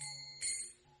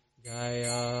जय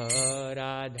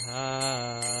राधा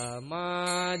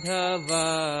माधव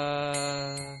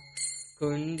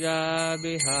कुंज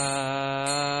बिहारी।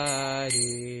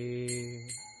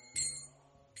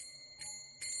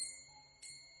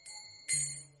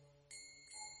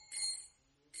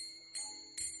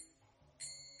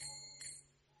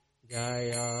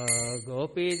 जय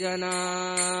गोपीजना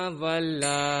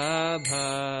वल्लभ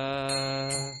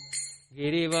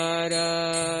गिरिवरधारी।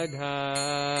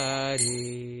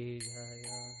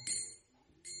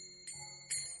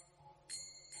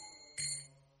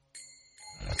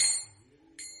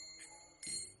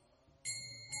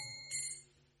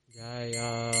 जय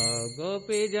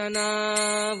गोपीजना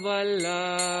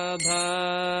वल्लभ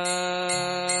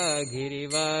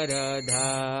गिरिवरधारी।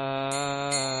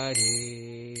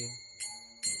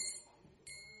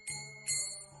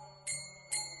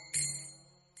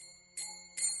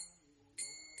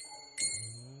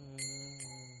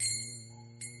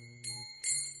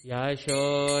 यशोदनन्दन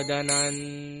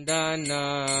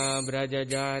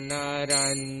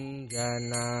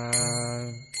व्रजजनरञ्जन।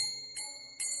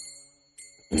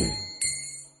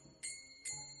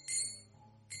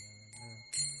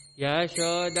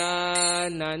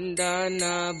 यशोदानन्दन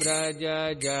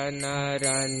व्रजजनरञ्जन।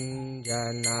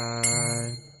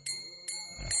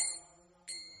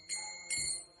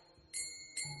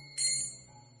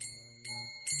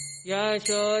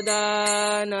 यशोदानन्दन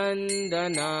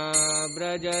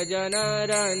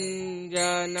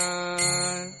व्रजजनरञ्जन।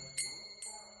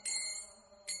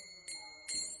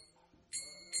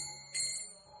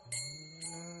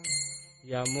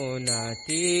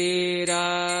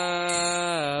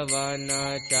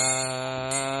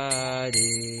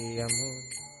 यमुनातीरावनचारी।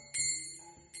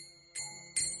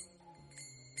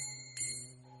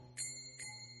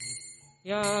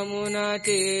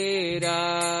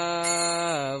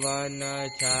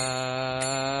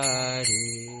 यमुनातीरावनचारी।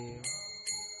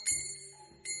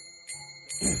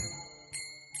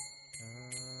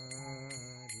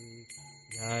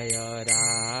 जय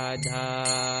राधा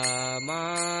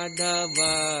माधव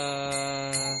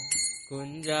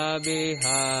कुंज बिहारी।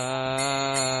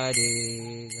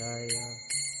 जय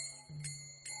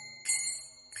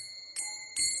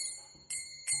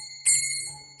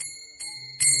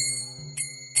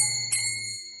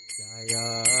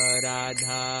जय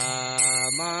राधा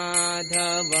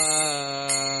माधव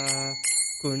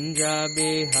कुंज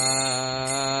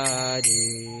बिहारी।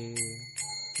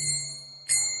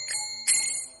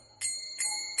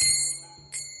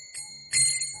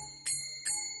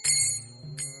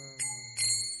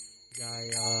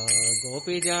 जय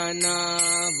गोपीजना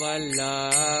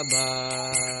वल्लभ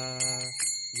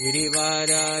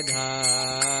गिरिवरधारी।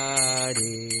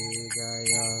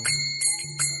 जय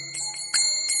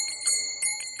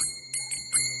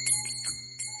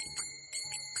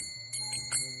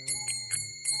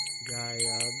जय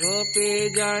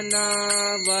गोपीजना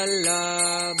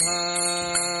वल्लभ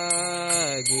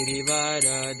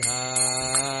गिरिवरधारी।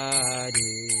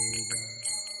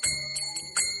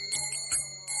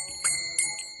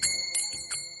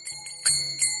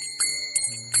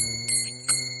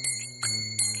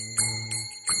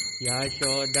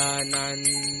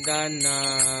 यशोदानन्दन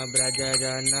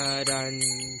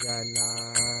व्रजजनरञ्जन।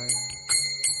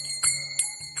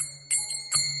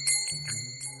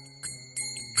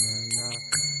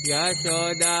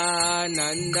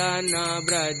 यशोदानन्दन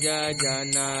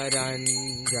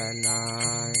व्रजजनरञ्जन।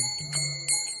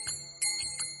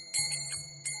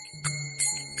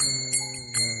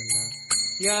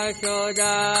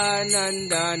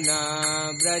 यशोदानन्दन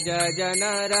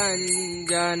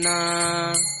व्रजजनरञ्जन।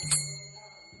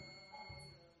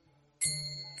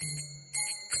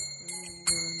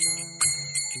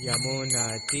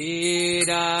 यमुनातीरावनचारी।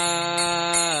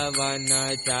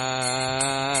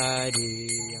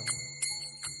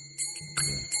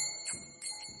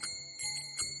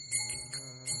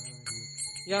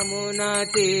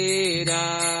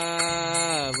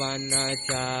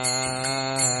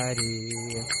 यमुनातीरावनचारी।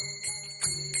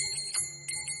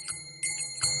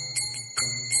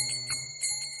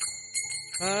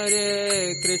 हरे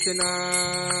कृष्णा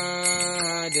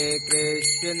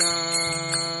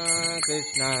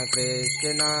कृष्णा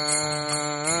कृष्णा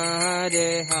हरे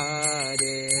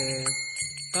हरे,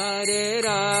 हरे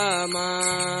Ram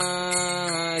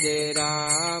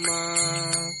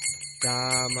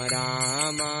Ram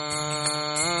Ram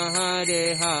Hare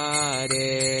Hare.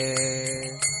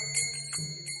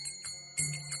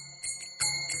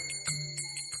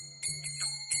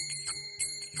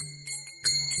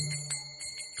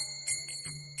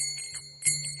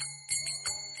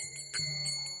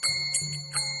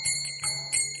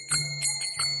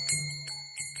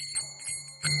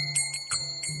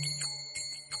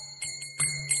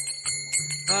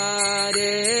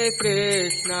 Hare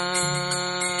Krishna,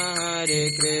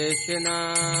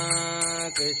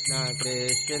 Krishna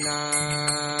Krishna,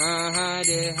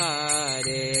 Hare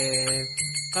Hare,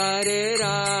 Hare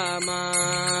Rama,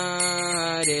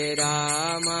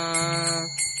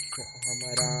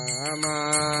 Rama,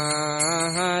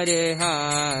 Hare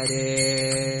Hare.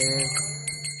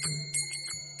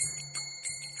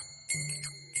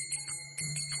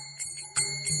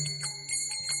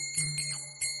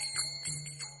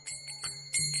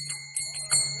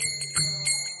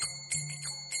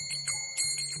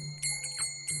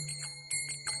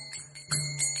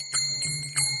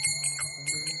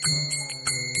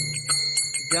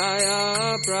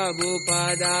 Jaya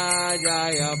Prabhupada,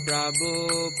 Jaya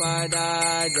Prabhupada,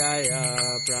 Jaya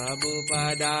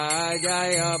Prabhupada,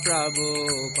 Jaya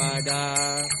Prabhupada.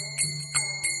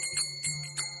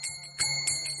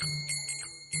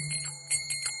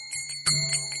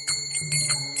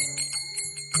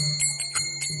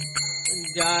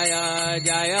 Jaya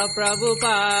Jaya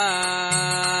Prabhupada,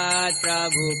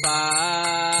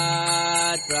 Prabhupada,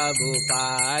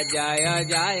 Prabhupada, Jaya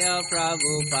Jaya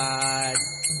Prabhupada.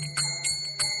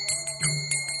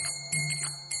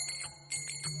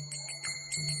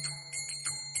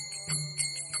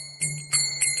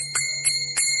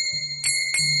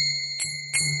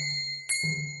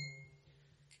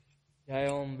 Jai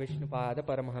Om Vishnupada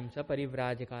Paramahamsa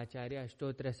Parivrajakaacharya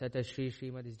Ashtotra Sata Shri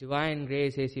Srimad His Divine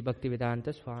Grace A.C.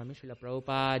 Bhaktivedanta Swami Srila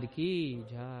Prabhupada Ki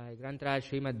Jai. Grantraj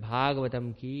Srimad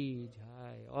Bhagavatam Ki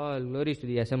Jai. All glories to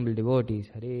the assembled devotees.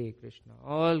 Hare Krishna.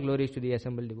 All glories to the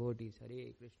assembled devotees.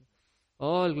 Hare Krishna.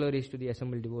 All glories to the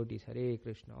assembled devotees. Hare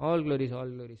Krishna. All glories, all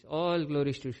glories. All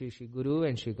glories to Shri Shri Guru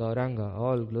and Shri Gauranga.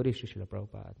 All glories to Srila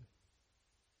Prabhupada.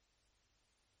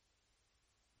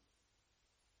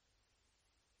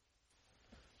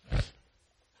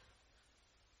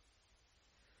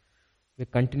 We're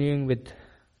continuing with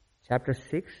chapter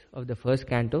 6 of the first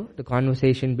canto, the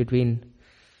conversation between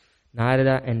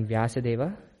Narada and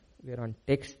Vyasadeva. We're on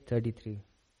text 33.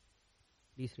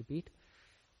 Please repeat.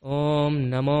 Om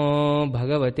Namo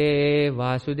Bhagavate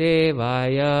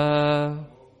Vasudevaya.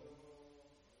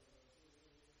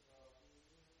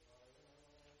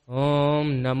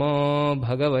 Om Namo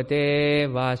Bhagavate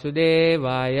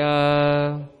Vasudevaya.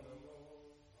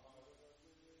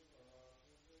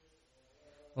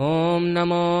 Om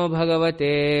Namo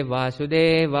Bhagavate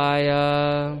Vasudevaya.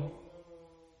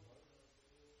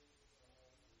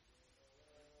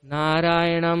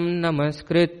 Narayanam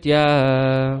Namaskritya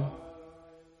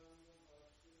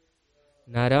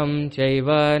Naram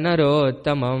Chaiva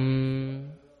Narottamam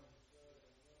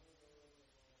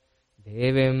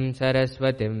Devim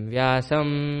Saraswatim Vyasam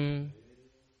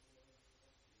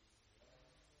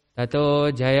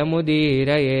Tato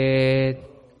Jayamudirayet.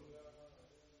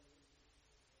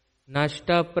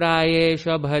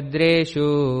 Nashtaprayeshu bhadreshu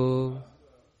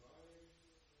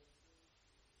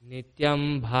Nityam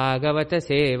Bhagavata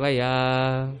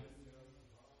Sevaya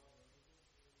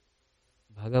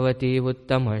Bhagavati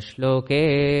Uttama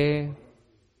Shloke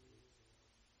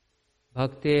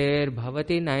Bhaktir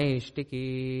Bhavati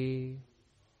Naishtiki.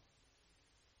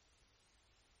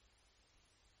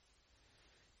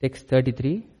 Text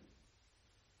 33.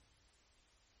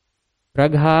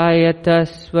 Praghayata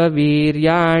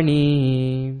svaviryani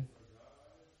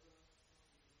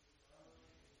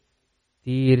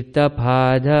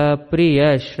tirthapada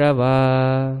priyashrava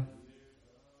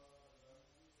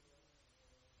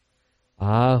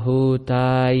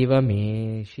ahuta iva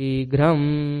me shighram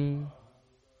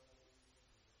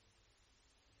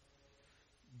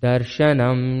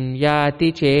darshanam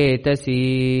yati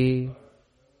chetasi.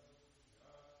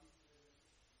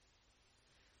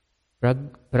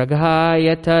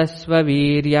 Praghayata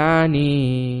svaviryani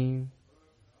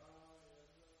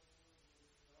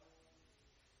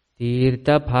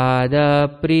tirthapada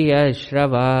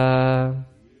priyashrava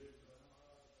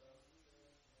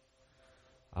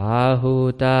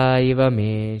ahuta iva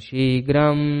me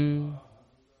shighram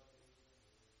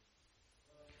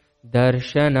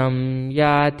darshanam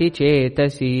yati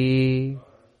chetasi.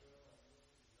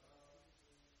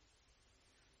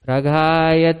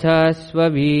 Praghayata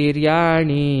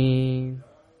svaviryani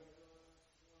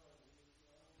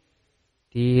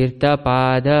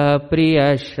tirthapada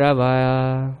priyashrava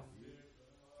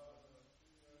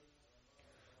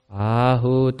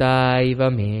ahuta iva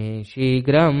me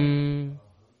shighram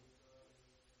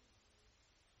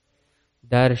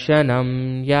darshanam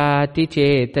yati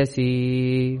chetasi.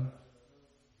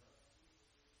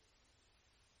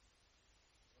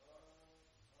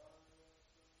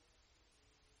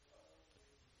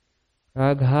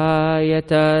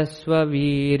 Praghayata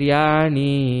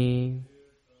svaviryani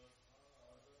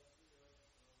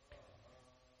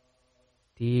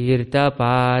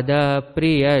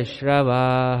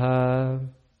तीर्थपादप्रियश्रवाः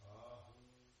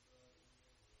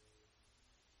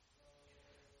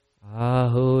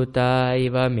आहुता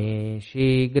इव मे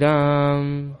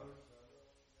शीघ्रम्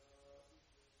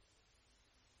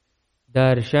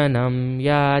दर्शनं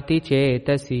याति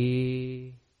चेतसि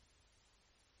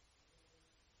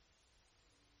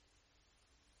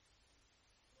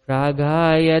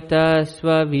प्रागायत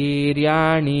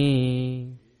स्ववीर्याणि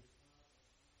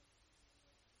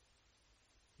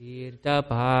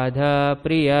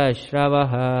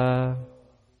तीर्थपादप्रियश्रवः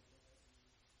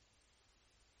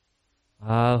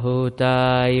आहुता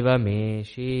इव मे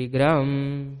शीघ्रम्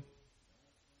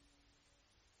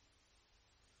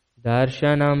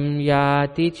दर्शनं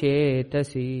याति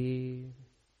चेतसि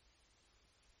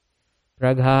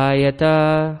प्रघायत.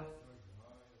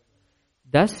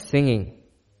 Thus singing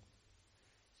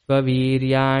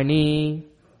Swaviryani,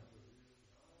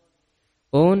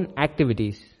 own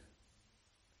activities.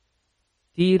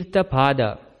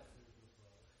 Tirthapada,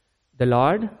 the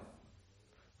Lord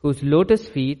whose lotus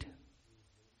feet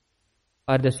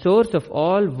are the source of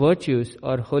all virtues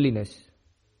or holiness.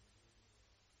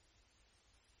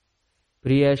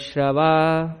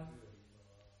 Priyashrava,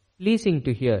 pleasing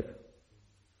to hear.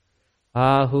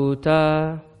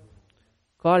 Ahuta,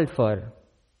 called for.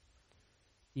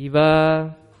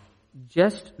 Iva,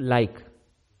 just like.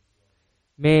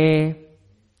 Me,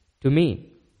 to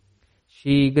me.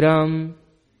 Shigram,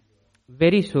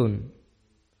 very soon.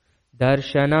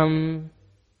 Darshanam,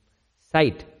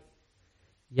 sight.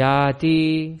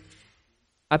 Yati,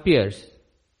 appears.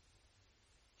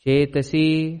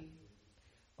 Chetasi,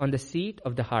 on the seat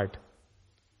of the heart.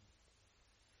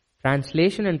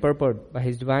 Translation and purport by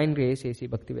His Divine Grace A.C.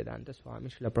 Bhaktivedanta Swami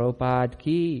Srila Prabhupada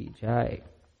Ki Jai.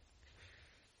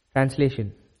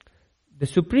 Translation. The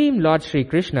Supreme Lord Sri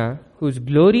Krishna, whose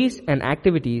glories and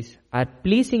activities are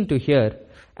pleasing to hear,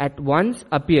 at once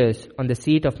appears on the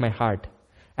seat of my heart,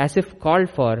 as if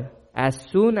called for, as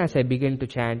soon as I begin to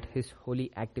chant His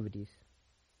holy activities.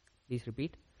 Please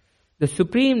repeat. The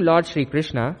Supreme Lord Sri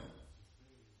Krishna,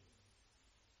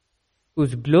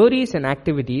 whose glories and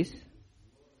activities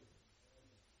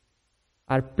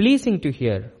are pleasing to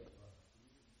hear,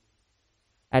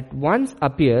 at once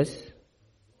appears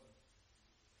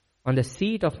on the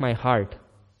seat of my heart,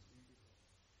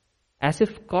 as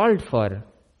if called for,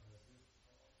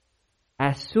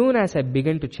 as soon as I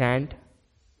begin to chant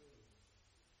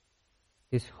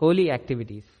His holy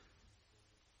activities.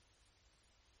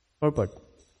 Purport.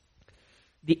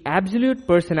 The absolute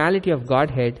personality of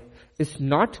Godhead is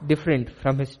not different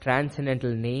from His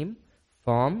transcendental name,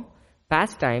 form,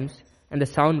 pastimes, and the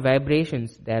sound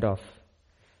vibrations thereof.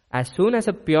 As soon as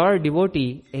a pure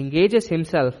devotee engages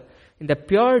himself in the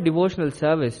pure devotional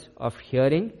service of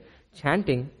hearing,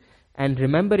 chanting, and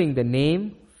remembering the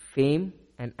name, fame,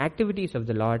 and activities of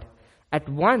the Lord, at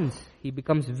once he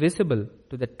becomes visible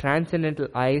to the transcendental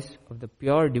eyes of the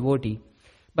pure devotee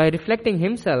by reflecting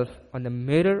himself on the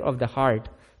mirror of the heart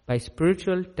by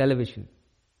spiritual television.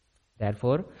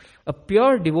 Therefore, a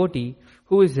pure devotee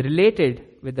who is related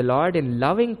with the Lord in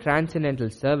loving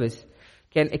transcendental service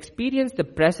can experience the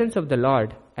presence of the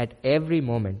Lord at every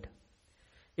moment.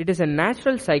 It is a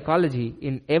natural psychology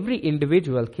in every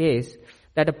individual case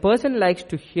that a person likes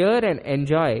to hear and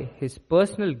enjoy his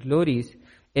personal glories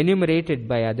enumerated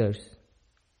by others.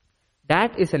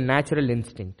 That is a natural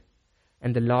instinct.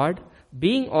 And the Lord,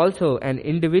 being also an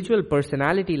individual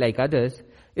personality like others,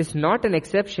 is not an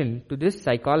exception to this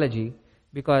psychology,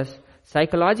 because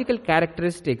psychological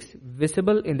characteristics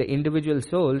visible in the individual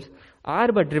souls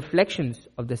are but reflections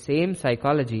of the same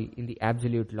psychology in the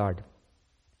absolute Lord.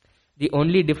 The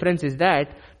only difference is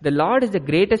that the Lord is the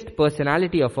greatest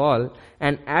personality of all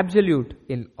and absolute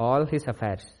in all His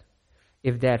affairs.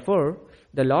 If therefore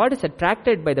the Lord is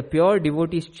attracted by the pure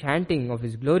devotee's chanting of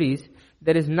His glories,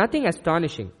 there is nothing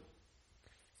astonishing.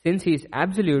 Since He is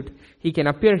absolute, He can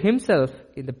appear Himself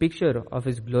in the picture of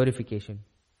His glorification,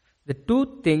 the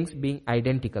two things being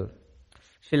identical.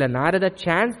 Srila Narada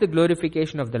chants the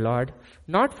glorification of the Lord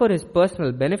not for his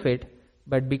personal benefit,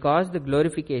 but because the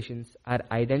glorifications are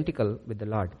identical with the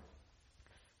Lord.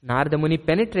 Narada Muni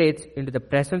penetrates into the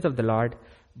presence of the Lord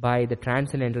by the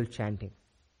transcendental chanting.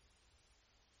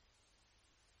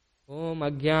 Om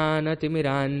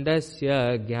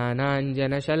Ajnanatimmirandasya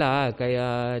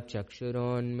Jnananjanashalakaya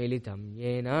Chakshuronmilitam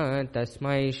Yena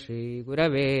Tasmai Shri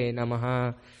Gurave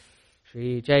Namaha.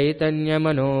 Shri Chaitanya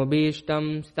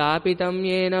Manobishtam Stapitam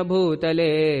Yena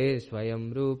Bhutale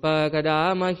Swayam Rupa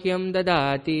Kada Mahyam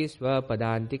Dadati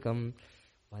Swapadantikam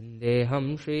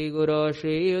Vandeham Shri Guru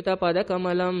Shri Yuta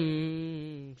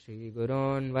Padakamalam Shri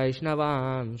Gurun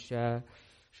Vaishnavamsha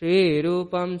Shri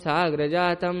Rupam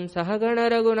Sagrajatam Sahagana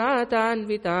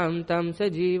Raghunathanvitam Tam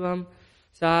Sajivam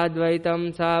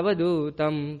Sadvaitam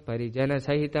Savadutam Parijana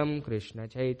Sahitam Krishna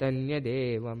Chaitanya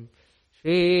Devam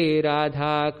Shri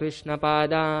Radha Krishna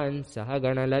Padan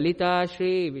Sahagana Lalita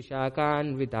Shri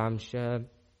Vishakhanvitamsha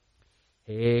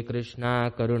He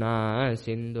Krishna Karuna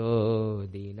Sindhu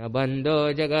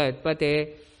Dinabandho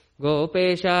Jagatpate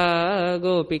Gopesha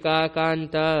Gopika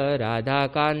Kanta Radha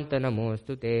Kanta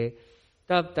Namostute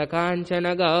Tapta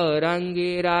Kanchana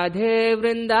Gaurangi Radhe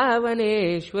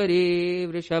Vrindavaneshwari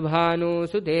Vrishabhanu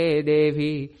Sute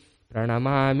Devi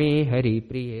Pranamami Hari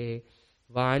Priye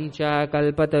Vancha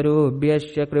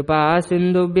Kalpatarubhyasya Kripa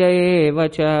Sindhubhya eva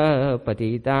cha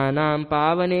Patitanam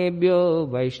Pavanebhyo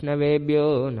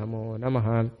Vaishnavebhyo Namo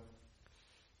Namaha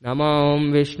Namo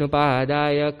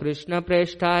Vishnupadaya Krishna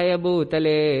Presthaya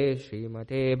Bhutale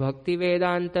Srimate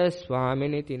Bhaktivedanta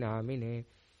Swaminiti Namine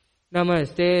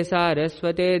Namaste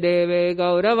Saraswate Deve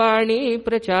Gauravani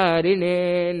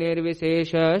Pracharine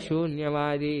Nirvisesha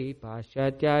Shunyavadi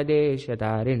Paschatya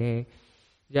Deshatarine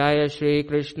Jaya Shri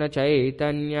Krishna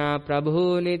Chaitanya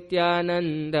Prabhu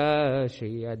Nityananda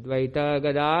Shri Advaita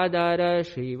Gadadara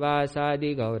Shri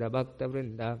Vasadi Gaura Bhakta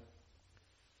Vrinda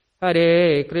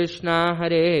Hare Krishna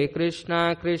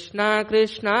Krishna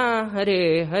Krishna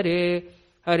Hare Hare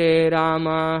Hare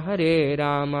Rama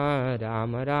Rama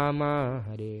Rama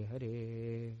Hare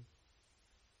Hare.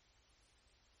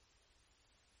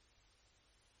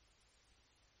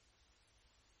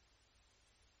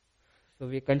 So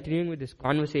we are continuing with this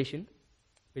conversation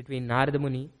between Narada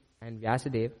Muni and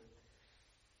Vyasadeva.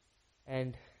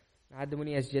 And Narada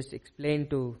Muni has just explained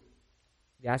to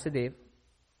Vyasadeva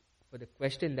for the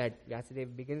question that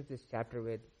Vyasadeva begins this chapter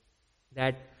with,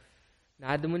 that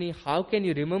Narada Muni, how can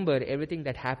you remember everything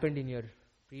that happened in your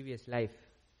previous life?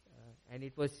 And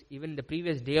it was even the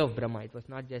previous day of Brahma. It was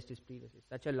not just his previous. It's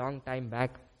such a long time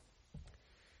back.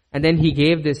 And then he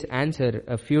gave this answer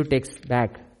a few texts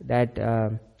back that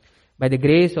by the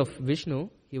grace of Vishnu,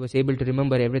 he was able to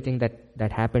remember everything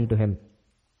that happened to him.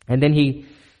 And then he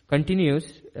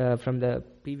continues from the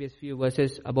previous few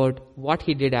verses about what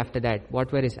he did after that,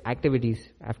 what were his activities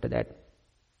after that.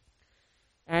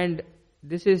 And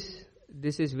this is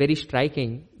very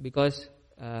striking because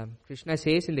Krishna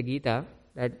says in the Gita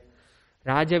that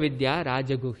Raja Vidya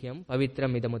Raja Guhyam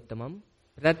Pavitram Idamuttamam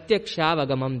Pratyaksha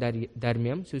Vagamam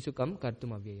Dharmyam Susukam Kartum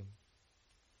Avyayam.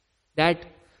 That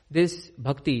this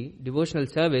bhakti, devotional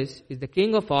service, is the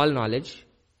king of all knowledge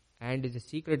and is the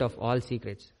secret of all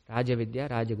secrets. Raja Vidya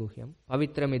Raja Guhyam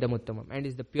Pavitram Idamuttamam, and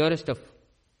is the purest of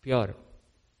pure.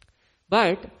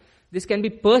 But this can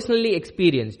be personally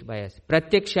experienced by us.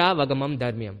 Pratyaksha Vagamam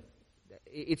Dharmyam.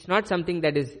 It's not something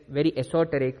that is very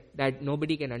esoteric, that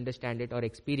nobody can understand it or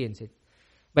experience it.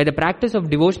 By the practice of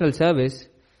devotional service,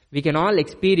 we can all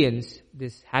experience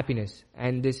this happiness.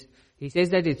 And this, he says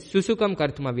that it's susukam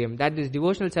kartumavyam, that this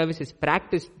devotional service is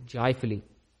practiced joyfully.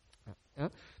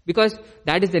 Because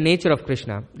that is the nature of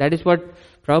Krishna. That is what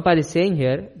Prabhupada is saying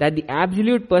here, that the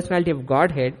absolute personality of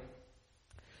Godhead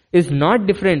is not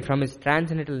different from his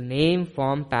transcendental name,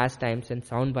 form, pastimes and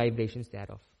sound vibrations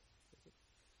thereof.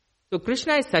 So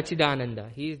Krishna is Sachidananda.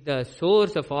 He is the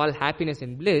source of all happiness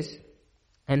and bliss,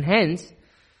 and hence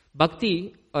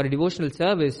bhakti or devotional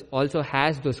service also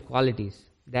has those qualities.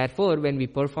 Therefore, when we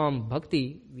perform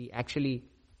bhakti, we actually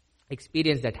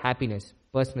experience that happiness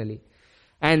personally.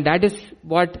 And that is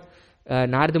what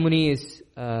Narada Muni is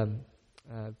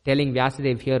telling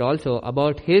Vyasadeva here also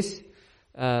about his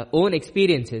own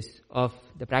experiences of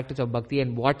the practice of bhakti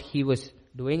and what he was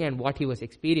doing and what he was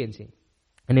experiencing.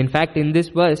 And in fact, in this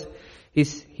verse,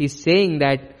 he's saying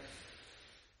that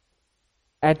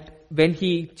when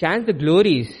he chants the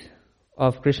glories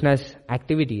of Krishna's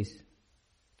activities,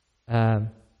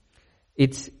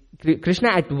 Krishna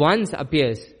at once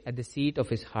appears at the seat of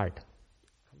his heart.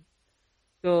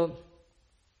 So,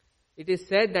 it is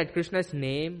said that Krishna's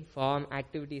name, form,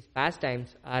 activities,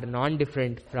 pastimes are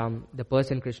non-different from the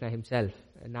person Krishna himself.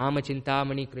 Nama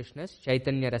Chintamani Krishnas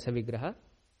Chaitanya Rasa Vigraha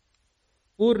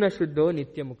Purna Shuddho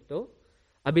Nitya Mukto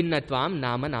Abhinnatvam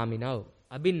Nama Naminav.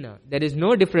 Abhinna. There is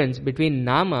no difference between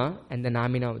Nama and the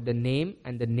Naminav, the name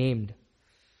and the named.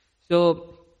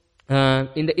 So,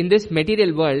 in this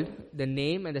material world, the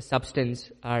name and the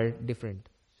substance are different.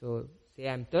 So, say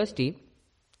I'm thirsty.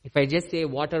 If I just say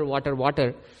water, water,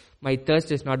 water, my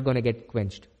thirst is not going to get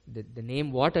quenched. The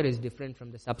name water is different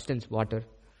from the substance water.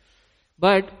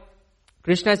 But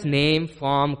Krishna's name,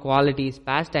 form, qualities,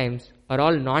 pastimes are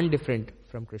all non-different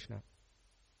from Krishna.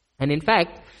 And in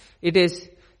fact, it is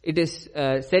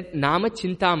said Nama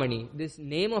Chintamani. This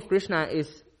name of Krishna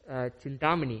is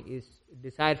Chintamani, is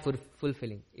desire for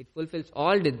fulfilling. It fulfills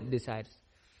all the desires.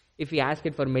 If we ask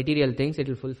it for material things, it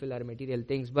will fulfill our material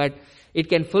things. But it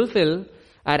can fulfill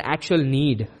our actual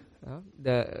need.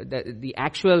 The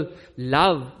actual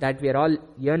love that we are all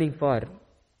yearning for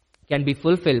can be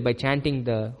fulfilled by chanting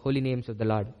the holy names of the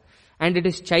Lord. And it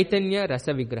is Chaitanya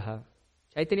Rasa Vigraha.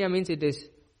 Chaitanya means it is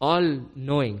all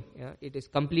knowing. It is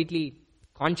completely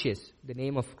conscious, the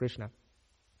name of Krishna.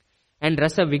 And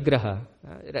Rasa Vigraha.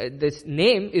 This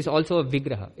name is also a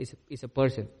Vigraha, is a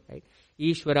person. Right?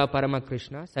 Ishvara Parama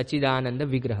Krishna Sachidananda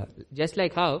Vigraha. Just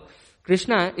like how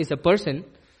Krishna is a person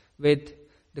with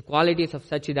the qualities of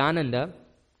Sachidananda,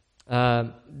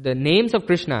 the names of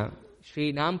Krishna,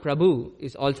 Sri Nam Prabhu,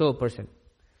 is also a person.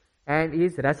 And he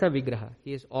is Rasa Vigraha.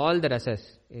 He is all the rasas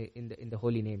in the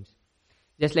holy names.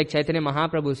 Just like Chaitanya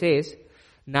Mahaprabhu says,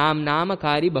 Nam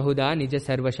Namakari Bahuda Nija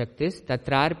Sarva Shaktis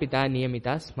Tatrar Pita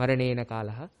Niyamita Smaranena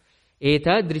Kalaha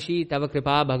Eta Drishi Tava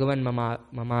Kripa Bhagavan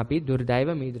Mamapi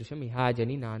Durdaiva Midrisham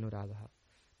Ihajani Nanuragaha.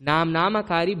 Nam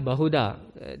Namakari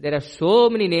Bahuda. There are so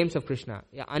many names of Krishna.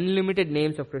 Unlimited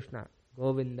names of Krishna.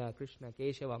 Govinda, Krishna,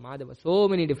 Keshava, Madhava. So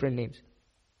many different names.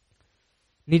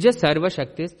 Nija Sarva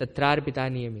Shaktis Tatrar Pita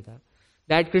Niyamita.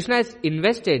 That Krishna has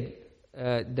invested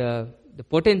the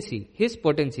potency, his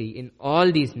potency in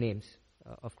all these names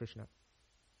of Krishna.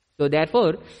 So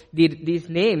therefore, these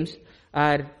names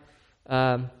are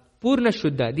Purna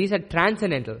Shuddha. These are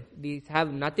transcendental. These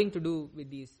have nothing to do with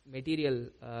these material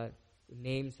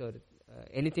names or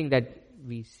anything that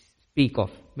we speak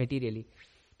of materially.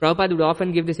 Prabhupada would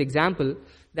often give this example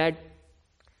that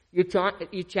you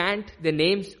chant the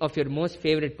names of your most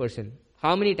favorite person.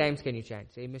 How many times can you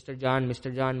chant? Say, Mr. John,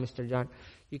 Mr. John, Mr. John.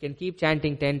 You can keep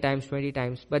chanting 10 times, 20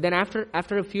 times. But then after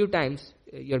a few times,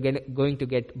 you're going to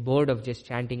get bored of just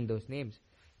chanting those names.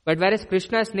 But whereas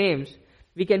Krishna's names,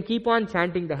 we can keep on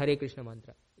chanting the Hare Krishna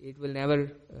mantra. It will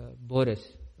never bore us.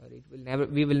 Or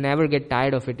we will never get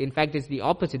tired of it. In fact, it's the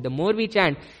opposite. The more we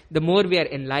chant, the more we are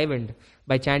enlivened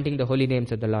by chanting the holy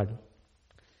names of the Lord.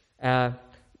 And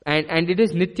it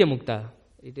is Nitya Mukta.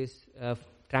 It is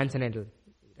transcendental.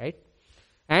 Right?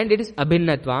 And it is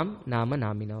Abhinnatvam Nama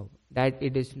Naminav. That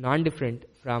it is non-different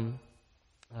from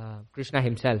Krishna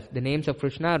himself. The names of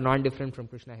Krishna are non-different from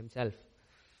Krishna himself.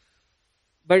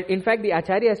 But in fact, the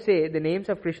Acharyas say the names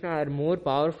of Krishna are more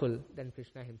powerful than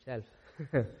Krishna himself.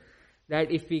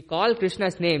 That if we call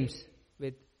Krishna's names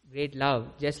with great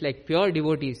love, just like pure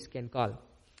devotees can call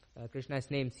Krishna's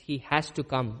names, he has to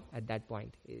come at that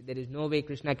point. There is no way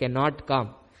Krishna cannot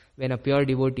come when a pure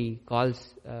devotee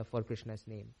calls for Krishna's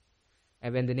name.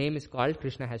 And when the name is called,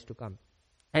 Krishna has to come.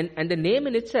 And the name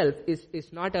in itself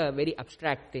is not a very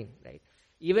abstract thing, right?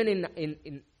 Even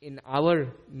in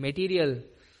our material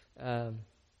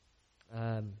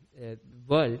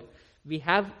world, we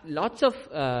have lots of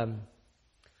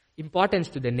importance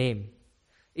to the name.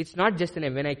 It's not just a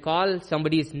name. When I call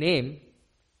somebody's name,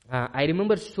 I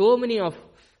remember so many of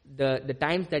the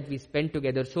times that we spent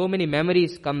together. So many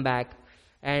memories come back,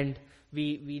 and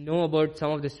we know about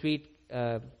some of the sweet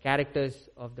characters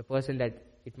of the person. That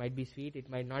it might be sweet, it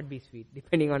might not be sweet,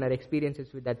 depending on our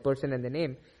experiences with that person and the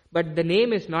name. But the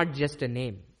name is not just a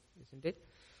name, isn't it?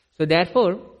 So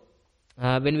therefore,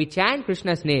 when we chant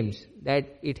Krishna's names,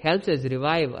 that it helps us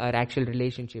revive our actual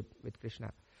relationship with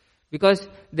Krishna. Because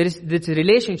there is this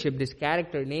relationship, this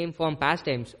character, name, form,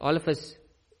 pastimes, all of us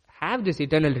have this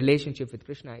eternal relationship with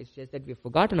Krishna. It's just that we've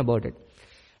forgotten about it.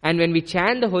 And when we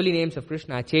chant the holy names of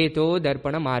Krishna, Cheto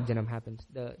Darpana Marjanam happens.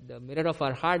 The mirror of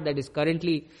our heart that is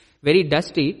currently very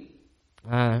dusty,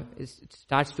 it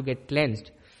starts to get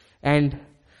cleansed. And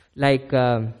like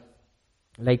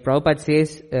Prabhupada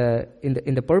says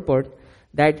in the purport,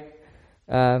 that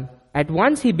at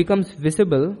once he becomes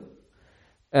visible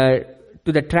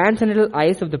to the transcendental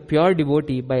eyes of the pure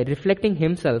devotee by reflecting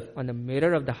himself on the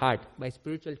mirror of the heart by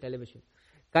spiritual television.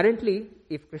 Currently,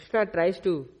 if Krishna tries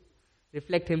to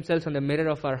reflect himself on the mirror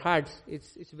of our hearts,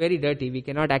 it's very dirty. We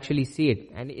cannot actually see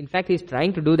it. And in fact, he's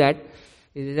trying to do that.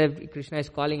 Krishna is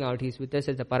calling out. He's with us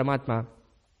as a Paramatma.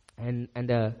 And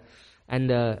the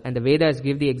Vedas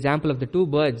give the example of the two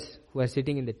birds who are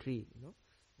sitting in the tree.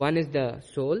 One is the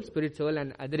soul, spirit soul,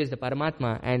 and other is the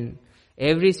Paramatma. And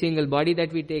every single body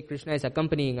that we take, Krishna is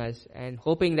accompanying us and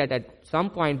hoping that at some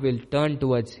point we'll turn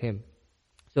towards him.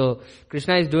 So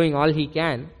Krishna is doing all he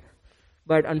can.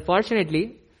 But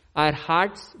unfortunately, our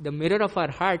hearts, the mirror of our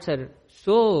hearts are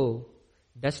so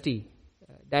dusty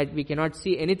that we cannot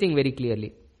see anything very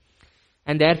clearly.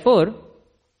 And therefore,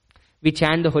 we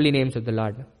chant the holy names of the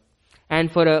Lord.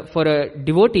 And for a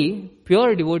devotee,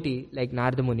 pure devotee like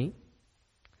Narada Muni,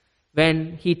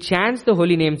 when he chants the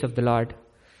holy names of the Lord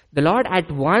at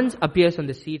once appears on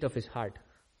the seat of his heart.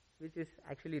 which is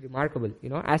actually remarkable,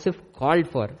 as if called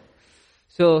for.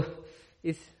 So,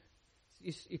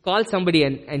 you call somebody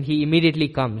and he immediately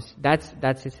comes. That's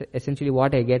essentially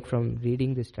what I get from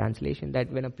reading this translation,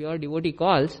 that when a pure devotee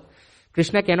calls,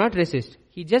 Krishna cannot resist.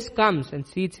 He just comes and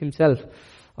seats himself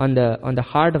on the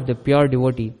heart of the pure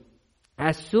devotee.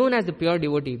 As soon as the pure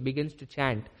devotee begins to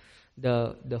chant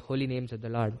the holy names of the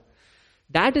Lord.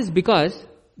 That is because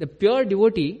the pure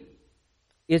devotee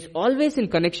is always in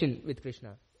connection with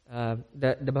Krishna.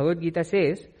 The Bhagavad Gita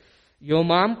says,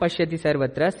 Yomam pashyati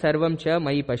sarvatra sarvam cha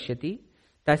mayi pashyati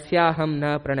tasyaham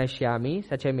na pranashyami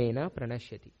sachamena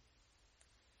pranashyati.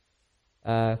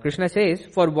 Krishna says,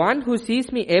 for one who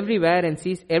sees me everywhere and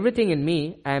sees everything in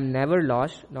me, I am never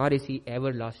lost, nor is he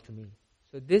ever lost to me.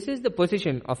 So this is the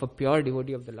position of a pure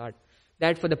devotee of the Lord.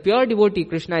 That for the pure devotee,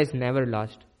 Krishna is never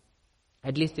lost.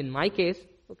 At least in my case,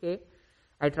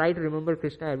 I try to remember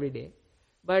Krishna every day.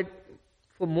 But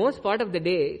for most part of the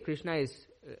day, Krishna is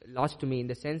lost to me in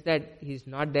the sense that he's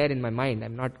not there in my mind.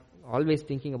 I'm not always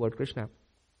thinking about Krishna.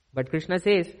 But Krishna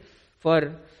says,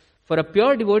 for a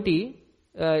pure devotee,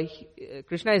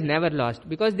 Krishna is never lost,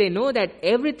 because they know that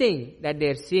everything that they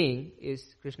are seeing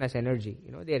is Krishna's energy.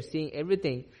 They are seeing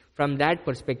everything from that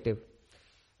perspective.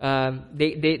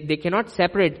 They cannot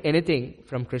separate anything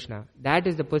from Krishna. That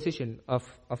is the position of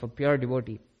a pure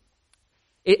devotee.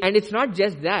 And it's not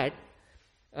just that.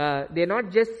 They're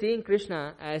not just seeing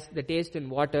Krishna as the taste in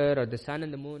water, or the sun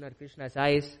and the moon are Krishna's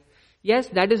eyes. Yes,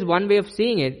 that is one way of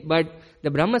seeing it, but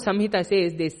the Brahma Samhita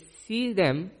says they see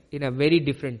them in a very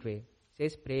different way.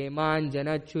 It says,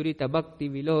 Premanjana churita bhakti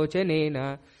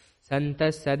vilochanena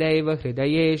santas sadaiva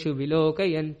hridayeshu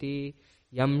vilokayanti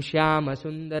yam shyama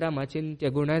sundaram achintya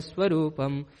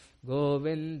gunaswarupam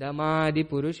govindamadi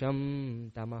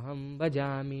purusham tamaham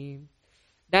bhajami.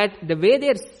 That the way they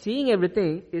are seeing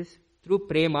everything is through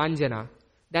premanjana,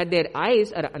 that their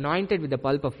eyes are anointed with the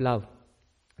pulp of love.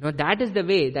 That is the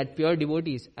way that pure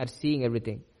devotees are seeing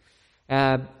everything.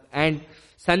 And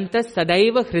santas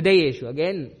sadaiva hridayeshu,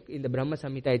 again in the Brahma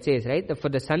Samhita it says, right, for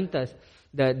the santas,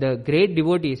 the great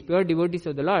devotees, pure devotees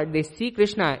of the Lord, they see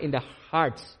Krishna in the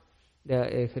hearts,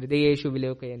 the hridayeshu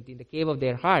vilokayanti, in the cave of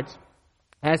their hearts,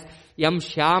 as yam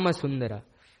shyama sundara.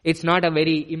 It's not a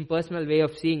very impersonal way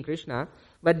of seeing Krishna,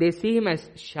 but they see him as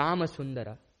Shyama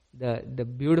Sundara, the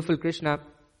beautiful Krishna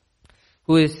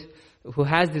who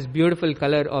has this beautiful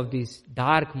color of these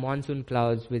dark monsoon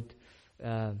clouds with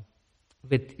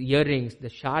earrings, the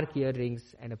shark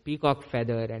earrings, and a peacock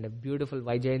feather, and a beautiful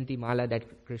Vaijayanti mala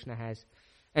that Krishna has.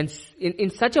 And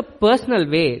in such a personal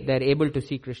way, they are able to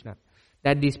see Krishna,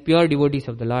 that these pure devotees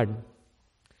of the Lord.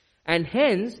 And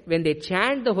hence, when they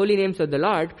chant the holy names of the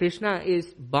Lord, Krishna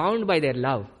is bound by their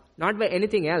love, not by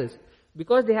anything else.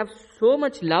 Because they have so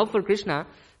much love for Krishna,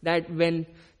 that when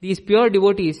these pure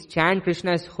devotees chant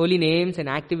Krishna's holy names and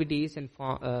activities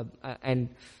and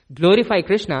glorify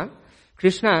Krishna,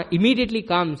 Krishna immediately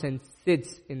comes and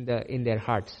sits in their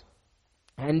hearts.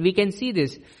 And we can see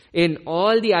this in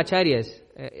all the acharyas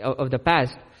of the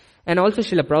past, and also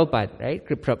Srila Prabhupada, right?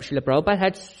 Srila Prabhupada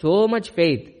had so much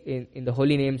faith in the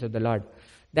holy names of the Lord,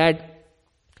 that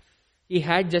he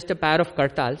had just a pair of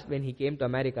kartals when he came to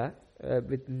America,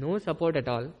 with no support at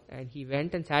all, and he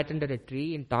went and sat under a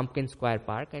tree in Tompkins Square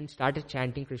Park and started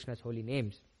chanting Krishna's holy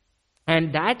names.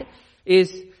 And that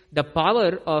is the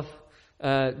power of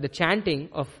the chanting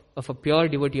of a pure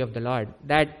devotee of the Lord.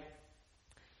 That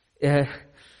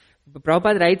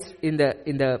Prabhupada writes in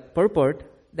the purport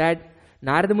that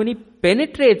Narada Muni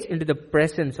penetrates into the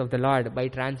presence of the Lord by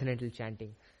transcendental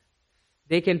chanting.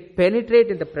 They can penetrate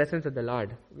in the presence of the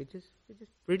Lord, which is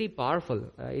pretty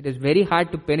powerful. It is very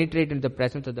hard to penetrate in the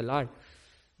presence of the Lord,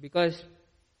 because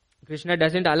Krishna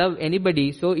doesn't allow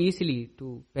anybody so easily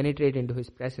to penetrate into his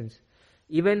presence.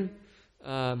 Even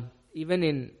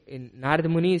in Narada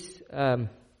Muni's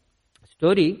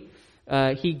story,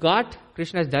 he got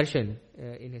Krishna's darshan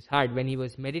in his heart. When he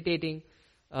was meditating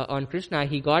on Krishna,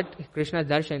 he got Krishna's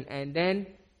darshan, and then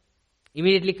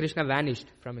immediately Krishna vanished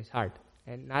from his heart.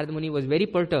 And Narada Muni was very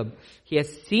perturbed. He has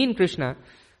seen Krishna,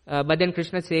 but then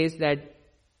Krishna says that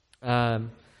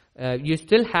you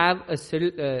still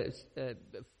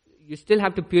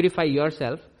have to purify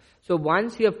yourself. So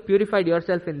once you have purified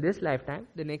yourself in this lifetime,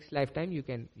 the next lifetime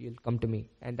you'll come to me.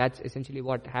 And that's essentially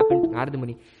what happened to Narada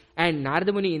Muni. And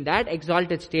Narada Muni in that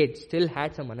exalted state still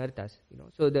had some anarthas.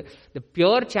 So the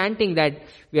pure chanting that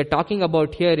we are talking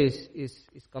about here is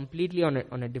completely on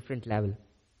a different level.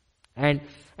 And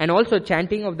also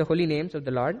chanting of the holy names of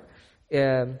the Lord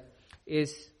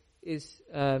is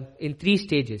in 3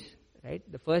 stages, right?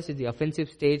 The first is the offensive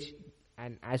stage,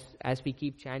 and as we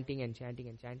keep chanting and chanting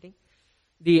and chanting,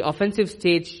 the offensive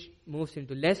stage moves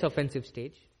into less offensive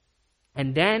stage.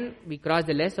 And then we cross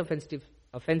the less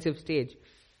offensive stage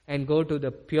and go to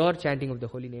the pure chanting of the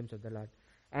holy names of the Lord.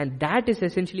 And that is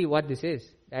essentially what this is.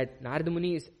 That Narada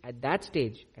Muni is at that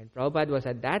stage, and Prabhupada was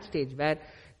at that stage where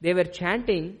they were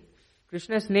chanting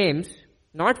Krishna's names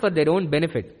not for their own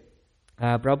benefit.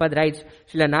 Prabhupada writes,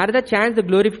 Srila Narada chants the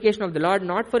glorification of the Lord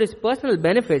not for his personal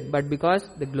benefit, but because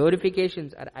the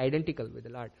glorifications are identical with the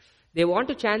Lord. They want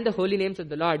to chant the holy names of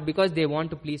the Lord because they want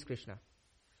to please Krishna.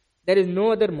 There is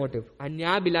no other motive.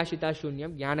 Anya bilashita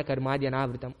shunyam jnana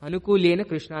karmadyanavritam anukulena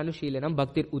krishnanushilanam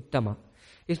bhaktir uttama.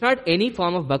 It's not any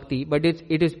form of bhakti, but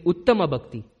it is uttama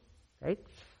bhakti. Right?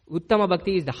 Uttama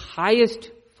bhakti is the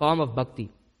highest form of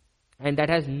bhakti. And that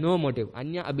has no motive.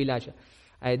 Anya abhilasha.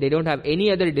 They don't have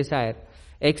any other desire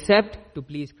except to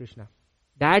please Krishna.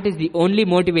 That is the only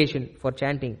motivation for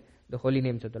chanting the holy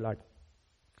names of the Lord.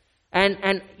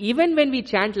 And even when we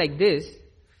chant like this,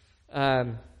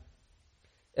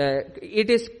 it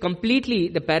is completely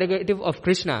the prerogative of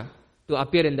Krishna to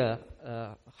appear in the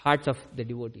hearts of the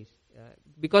devotees.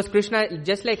 Because Krishna,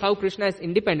 just like how Krishna is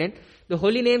independent, the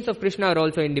holy names of Krishna are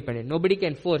also independent. Nobody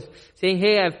can force, saying,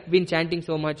 hey, I've been chanting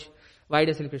so much, why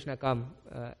doesn't Krishna come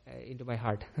into my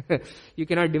heart? You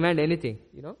cannot demand anything,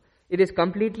 It is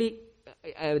completely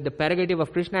the prerogative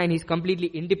of Krishna, and he's completely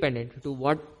independent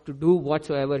to do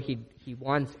whatsoever he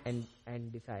wants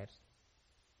and desires.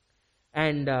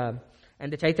 And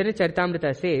the Chaitanya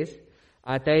Charitamrita says,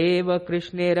 Ataeva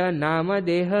Krishnera nama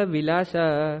deha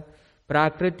vilasa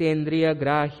prakritendriya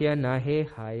grahya nahe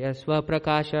haya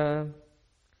swaprakasha.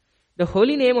 The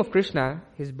holy name of Krishna,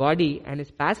 his body and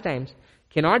his pastimes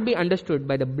cannot be understood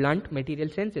by the blunt material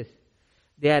senses.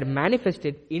 They are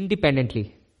manifested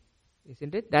independently.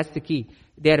 Isn't it? That's the key.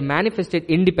 They are manifested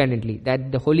independently.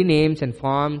 That the holy names and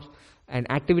forms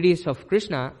and activities of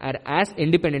Krishna are as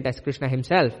independent as Krishna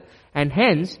himself. And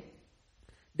hence,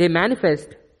 they manifest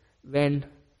when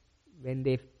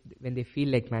they feel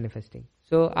like manifesting.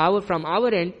 So from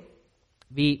our end,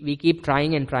 we keep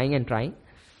trying and trying and trying.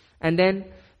 And then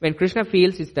when Krishna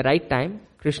feels it's the right time,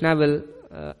 Krishna will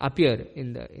appear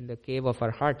in the cave of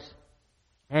our hearts.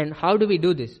 And how do we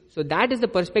do this? So that is the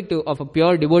perspective of a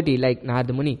pure devotee like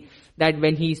Narada Muni. That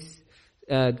when he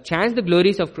chants the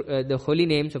glories of the holy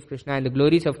names of Krishna and the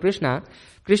glories of Krishna,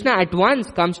 Krishna at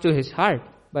once comes to his heart.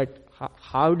 But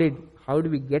how do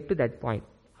we get to that point?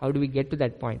 How do we get to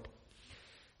that point?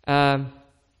 And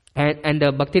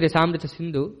the Bhakti Rasamrita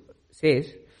Sindhu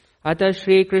says, Ata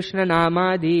Shri Krishna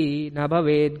Namadi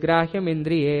Nabhaved Grahyam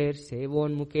Indriyer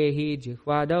Sevon Mukehi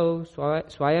Jihvadau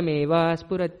Swayameva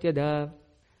Spuratyada.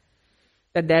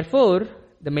 That therefore,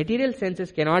 the material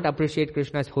senses cannot appreciate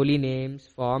Krishna's holy names,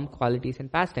 form, qualities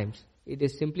and pastimes. It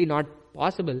is simply not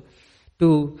possible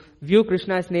to view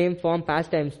Krishna's name, form,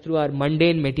 pastimes through our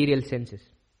mundane material senses.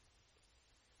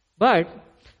 But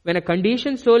when a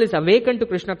conditioned soul is awakened to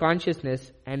Krishna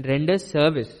consciousness and renders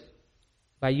service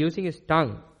by using his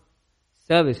tongue,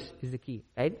 service is the key,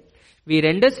 right? We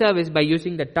render service by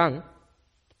using the tongue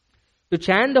to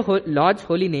chant the Lord's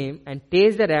holy name and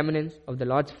taste the remnants of the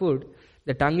Lord's food.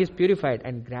 The tongue is purified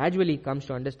and gradually comes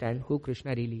to understand who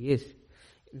Krishna really is.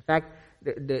 In fact,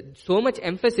 so much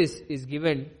emphasis is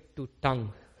given to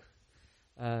tongue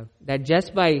that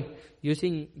just by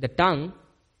using the tongue,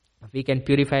 we can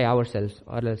purify ourselves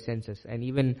or our senses. And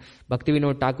even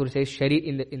Bhaktivinoda Thakur says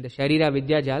in the Sharira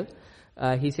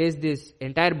Vidyajal, he says this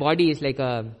entire body is like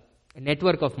a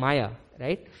network of Maya,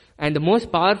 right? And the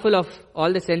most powerful of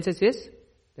all the senses is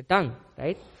the tongue,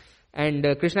 right? And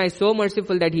Krishna is so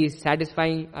merciful that he is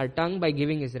satisfying our tongue by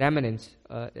giving his remnants.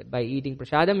 By eating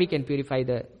prasadam, we can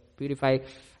purify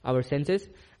our senses.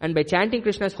 And by chanting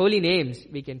Krishna's holy names,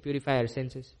 we can purify our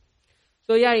senses.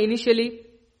 So initially,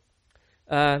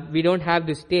 we don't have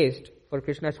this taste for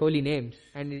Krishna's holy names.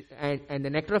 And the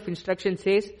nectar of instruction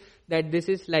says that this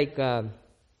is like a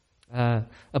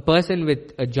person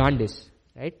with a jaundice,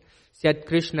 right? Syat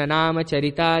Krishna Nama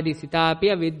Charitadi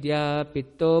Sitapya Vidya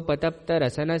Pitto Patapta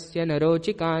Rasanasya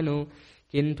Narochikanu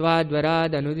Kintva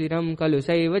Dvarad Anudiram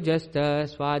Kalusaiva Jasta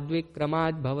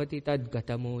Swadvikramad Bhavati Tad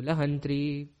Gatamula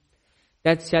Hantri.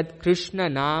 That's Syat Krishna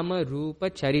Nama Rupa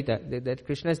Charita. That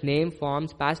Krishna's name,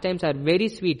 forms, pastimes are very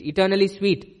sweet, eternally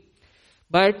sweet.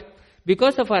 But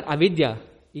because of our avidya,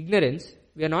 ignorance,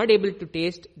 we are not able to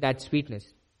taste that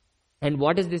sweetness. And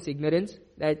what is this ignorance?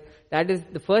 That is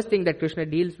the first thing that Krishna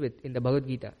deals with in the Bhagavad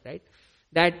Gita, right?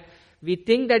 That we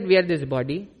think that we are this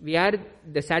body,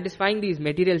 satisfying these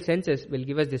material senses will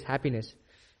give us this happiness.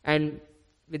 And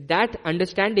with that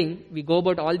understanding, we go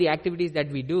about all the activities that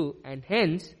we do, and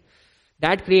hence,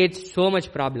 that creates so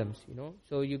much problems,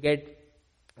 So you get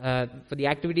For the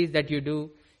activities that you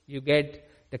do, you get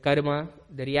the karma,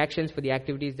 the reactions for the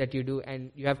activities that you do,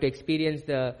 and you have to experience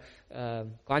the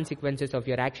consequences of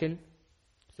your action.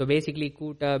 So basically,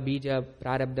 kuta, bija,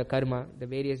 prarabdha, karma, the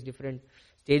various different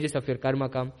stages of your karma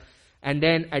come. And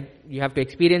then you have to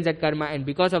experience that karma, and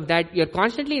because of that, you're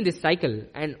constantly in this cycle.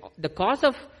 And the cause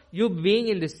of you being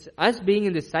in this, us being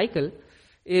in this cycle,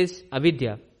 is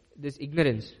avidya, this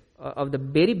ignorance of the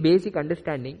very basic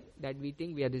understanding that we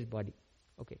think we are this body.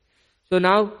 Okay. So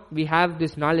now we have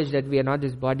this knowledge that we are not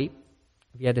this body,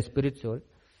 we are the spirit soul.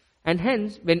 And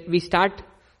hence, when we start,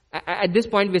 at this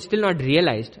point we're still not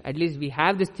realized, at least we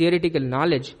have this theoretical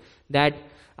knowledge that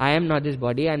I am not this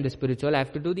body, I am the spirit soul. I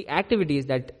have to do the activities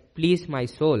that please my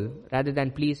soul rather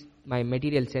than please my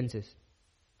material senses.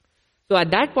 So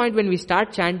at that point, when we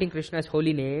start chanting Krishna's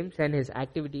holy names and his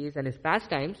activities and his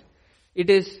pastimes, it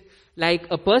is like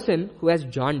a person who has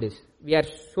jaundice. We are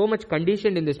so much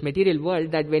conditioned in this material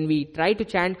world that when we try to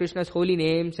chant Krishna's holy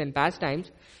names and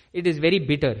pastimes, it is very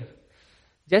bitter.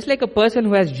 Just like a person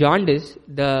who has jaundice,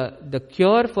 the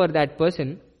cure for that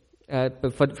person,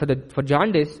 for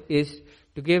jaundice, is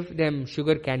to give them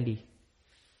sugar candy.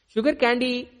 Sugar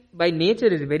candy by nature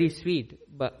is very sweet,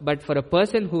 but for a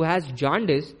person who has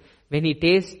jaundice, when he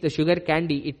tastes the sugar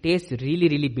candy, it tastes really,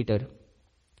 really bitter.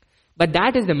 But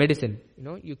that is the medicine.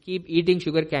 You keep eating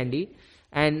sugar candy,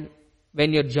 and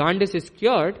when your jaundice is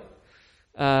cured,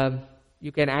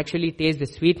 you can actually taste the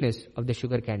sweetness of the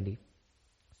sugar candy.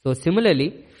 So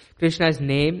similarly, Krishna's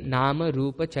name, nama,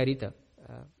 rupa, charita,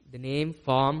 the name,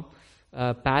 form,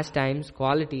 pastimes,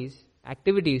 qualities,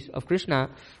 activities of Krishna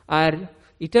are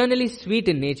eternally sweet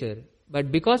in nature.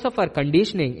 But because of our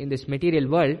conditioning in this material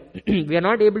world, we are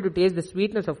not able to taste the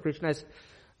sweetness of Krishna's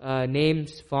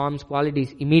names, forms,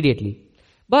 qualities immediately.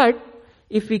 But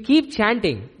if we keep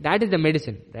chanting, that is the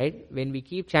medicine, right? When we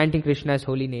keep chanting Krishna's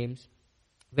holy names,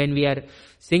 when we are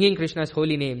singing Krishna's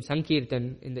holy name,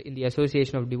 Sankirtan, in the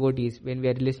association of devotees, when we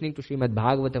are listening to Srimad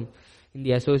Bhagavatam in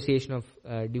the association of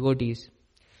devotees,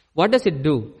 what does it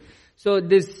do? So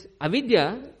this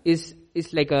avidya is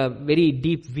like a very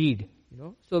deep weed.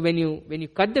 So when you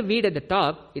cut the weed at the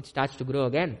top, it starts to grow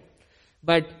again.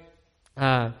 But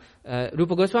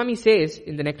Rupa Goswami says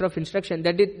in the Nectar of Instruction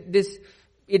that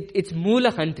it's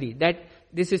mula hantri, that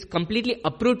this is completely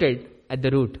uprooted at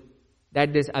the root.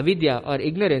 That this avidya or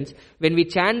ignorance, when we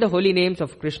chant the holy names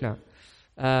of Krishna,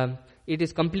 it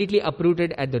is completely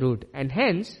uprooted at the root. And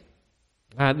hence,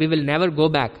 we will never go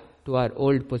back to our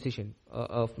old position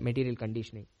of material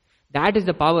conditioning. That is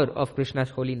the power of Krishna's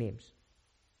holy names.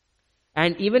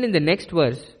 And even in the next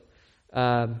verse,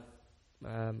 Rupa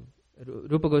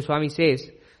Goswami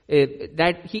says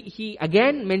that he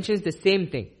again mentions the same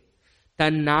thing.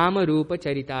 Tan nama rupa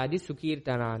charitadi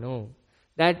sukirtanano.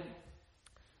 That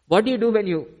what do you do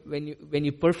when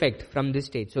you perfect from this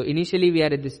stage? So initially we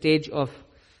are at the stage of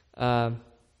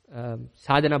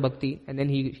sadhana bhakti, and then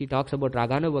he talks about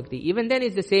ragana bhakti. Even then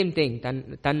it's the same thing.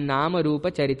 Tan nama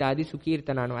rupa charitadi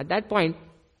sukirtanano. At that point,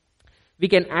 we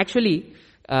can actually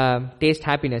taste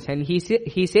happiness. And he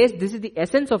says this is the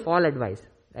essence of all advice,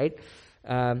 right?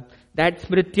 That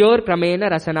smrityor kramena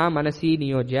rasana manasi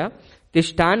niyojya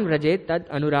tishtan vrajet tad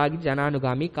anuragi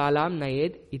jananugami kalam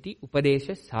nayed iti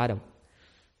upadesha saram.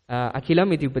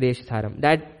 Akhilam iti upadesha saram.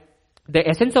 That the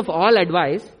essence of all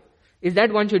advice is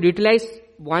that one should utilize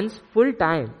one's full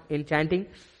time in chanting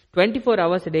 24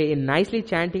 hours a day, in nicely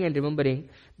chanting and remembering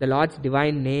the Lord's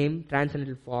divine name,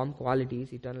 transcendental form,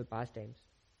 qualities, eternal pastimes,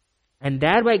 and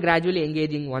thereby gradually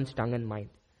engaging one's tongue and mind.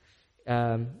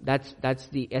 That's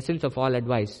the essence of all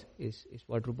advice, is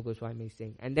what Rupa Goswami is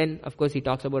saying. And then, of course, he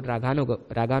talks about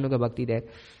Raganuga Bhakti there,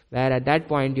 where at that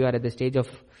point you are at the stage of,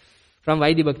 from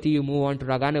Vaidhi Bhakti you move on to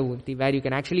Ragana Bhakti, where you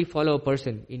can actually follow a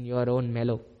person in your own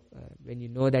mellow. When you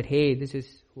know that, hey, this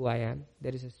is who I am,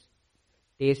 there is a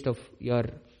taste of your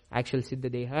actual Siddha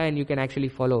Deha, and you can actually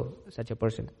follow such a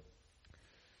person.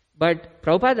 But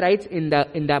Prabhupada writes in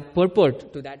the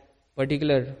purport to that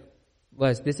particular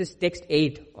verse, this is text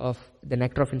 8 of the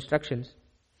Nectar of Instructions,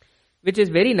 which is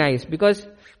very nice because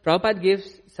Prabhupada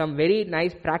gives some very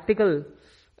nice practical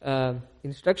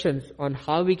instructions on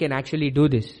how we can actually do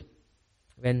this.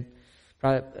 When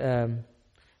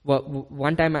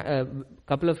one time, a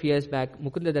couple of years back,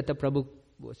 Mukunda Datta Prabhu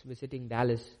was visiting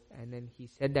Dallas, and then he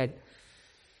said that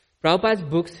Prabhupada's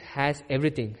books has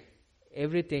everything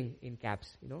in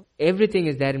caps. Everything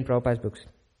is there in Prabhupada's books.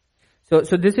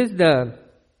 So this is the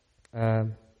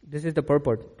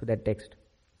purport to that text.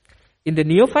 In the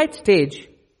neophyte stage,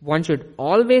 one should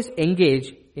always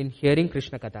engage in hearing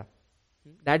Krishna Katha.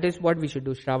 That is what we should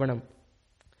do, Shravanam.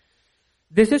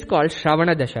 This is called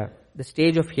Shravana Dasha, the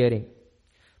stage of hearing.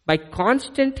 By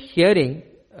constantly hearing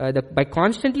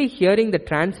the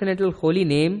transcendental holy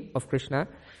name of Krishna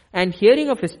and hearing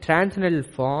of his transcendental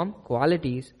form,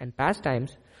 qualities and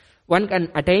pastimes, one can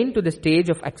attain to the stage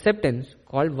of acceptance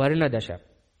called Varna Dasha.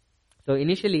 So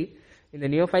initially, in the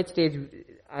neophyte stage,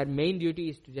 our main duty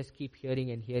is to just keep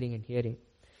hearing and hearing and hearing.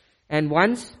 And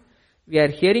once we are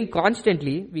hearing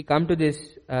constantly, we come to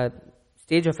this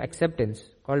stage of acceptance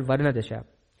called Varna Dasha.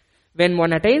 When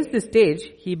one attains this stage,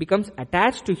 he becomes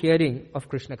attached to hearing of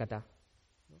Krishna Katha.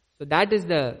 So that is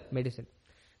the medicine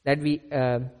that we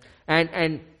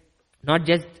and not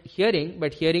just hearing,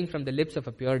 but hearing from the lips of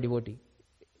a pure devotee,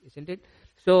 isn't it?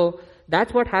 So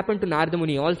that's what happened to Narada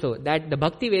Muni also. That the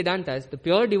Bhakti Vedantas, the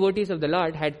pure devotees of the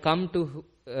Lord, had come to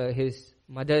his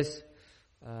mother's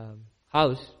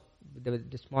house,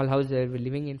 the small house they were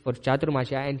living in for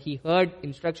Chaturmasya, and he heard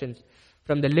instructions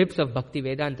from the lips of Bhakti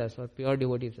Vedantas, or pure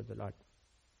devotees of the Lord.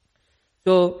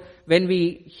 So when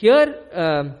we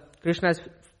hear Krishna's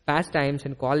pastimes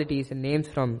and qualities and names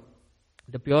from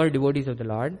the pure devotees of the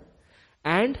Lord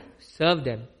and serve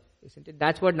them, isn't it?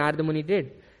 That's what Narada Muni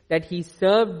did. That he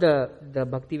served the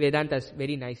Bhakti Vedantas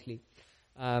very nicely.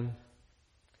 I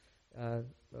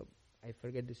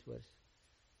forget this verse.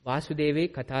 Vasudeve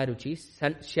Katharuchi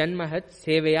Shanmahat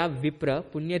Sevaya Vipra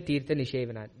Punya Tirtha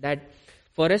Nishevana. That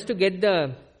for us to get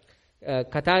the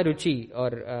Katharuchi,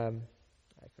 or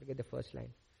I forget the first line.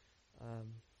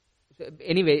 So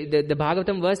anyway, the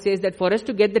Bhagavatam verse says that for us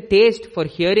to get the taste for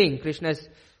hearing Krishna's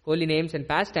holy names and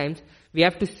pastimes, we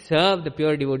have to serve the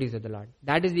pure devotees of the Lord.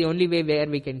 That is the only way where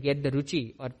we can get the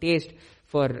ruchi or taste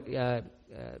for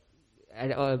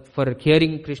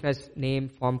hearing Krishna's name,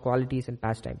 form, qualities and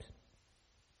pastimes.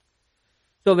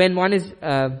 So when one is,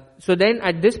 so then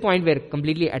at this point we're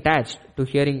completely attached to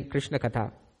hearing Krishna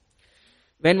Katha.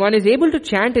 When one is able to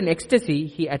chant in ecstasy,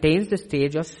 he attains the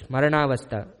stage of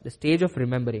Smaranavastha, the stage of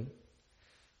remembering.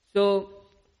 So,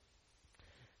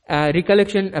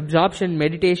 recollection, absorption,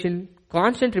 meditation,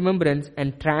 constant remembrance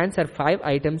and trance are 5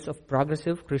 items of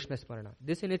progressive Krishna Smarana.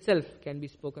 This in itself can be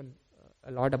spoken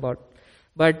a lot about.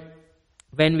 But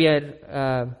when we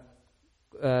are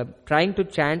trying to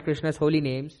chant Krishna's holy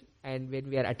names, and when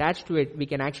we are attached to it, we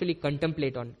can actually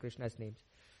contemplate on Krishna's names.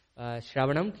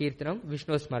 Shravanam, Kirtanam,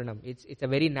 Vishnu Smaranam. It's a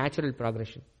very natural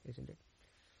progression, isn't it?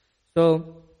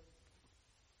 So,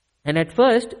 and at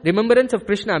first, remembrance of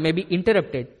Krishna may be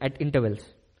interrupted at intervals.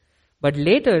 But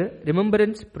later,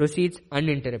 remembrance proceeds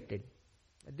uninterrupted.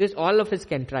 This all of us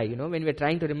can try, when we're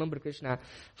trying to remember Krishna,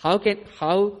 how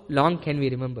long can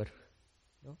we remember?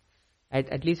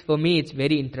 At least for me, it's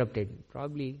very interrupted.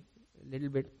 Probably a little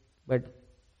bit. But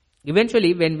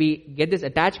eventually, when we get this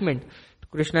attachment to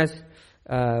Krishna's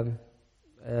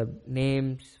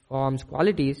names, forms,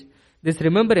 qualities, this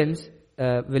remembrance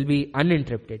will be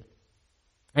uninterrupted.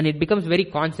 And it becomes very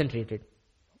concentrated.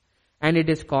 And it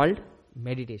is called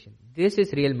meditation. This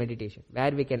is real meditation,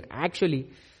 where we can actually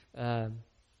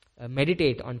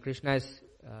meditate on Krishna's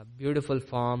beautiful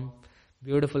form,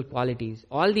 beautiful qualities.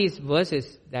 All these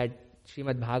verses that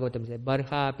Srimad Bhagavatam says,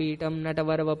 Barha Pitam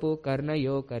Natavaravapu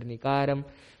Karnayo Karnikaram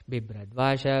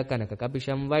Bibhradvasha Kanaka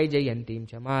Kapisham Vaijayantim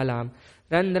Chamalam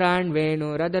Randran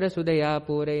Venu Radara Sudaya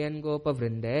Purayan Gopa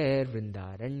Vrinder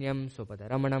Vrindaranyam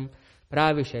Sopadaramanam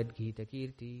Pravishad Gita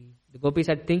Kirti. The gopis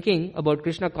are thinking about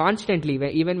Krishna constantly.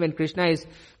 Even when Krishna is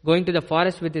going to the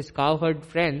forest with his cowherd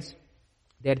friends,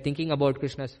 they are thinking about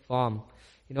Krishna's form.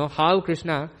 How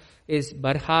Krishna is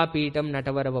Barha Pitam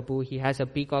Natavaravapu. He has a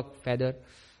peacock feather,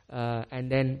 and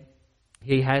then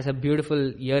he has a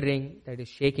beautiful earring that is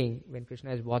shaking when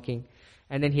Krishna is walking.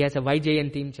 And then he has a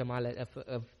Vaijayantim Chamala,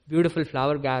 a beautiful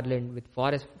flower garland with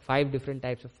 5 different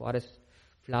types of forest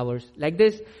flowers. Like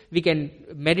this, we can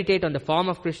meditate on the form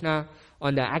of Krishna,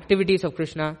 on the activities of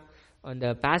Krishna, on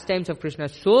the pastimes of Krishna.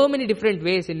 So many different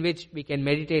ways in which we can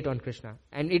meditate on Krishna.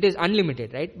 And it is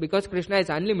unlimited, right? Because Krishna is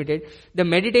unlimited, the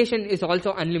meditation is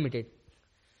also unlimited.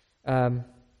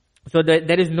 So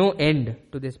there is no end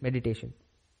to this meditation.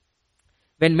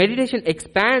 When meditation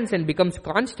expands and becomes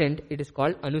constant, it is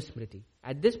called Anusmriti.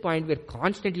 At this point, we are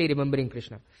constantly remembering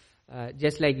Krishna.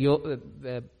 Just like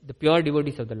the pure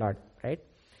devotees of the Lord, right?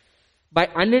 By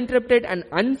uninterrupted and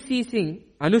unceasing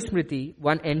Anusmriti,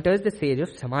 one enters the stage of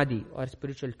Samadhi or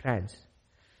spiritual trance.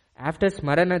 After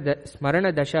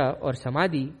Smarana Dasha or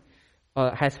Samadhi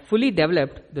has fully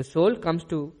developed, the soul comes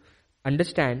to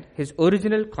understand his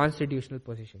original constitutional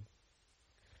position.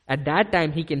 At that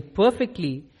time, he can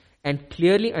perfectly and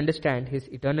clearly understand his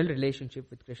eternal relationship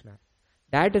with Krishna.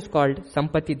 That is called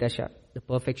Sampati Dasha, the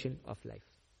perfection of life.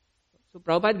 So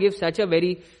Prabhupada gives such a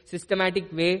very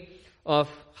systematic way of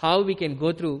how we can go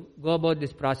about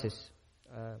this process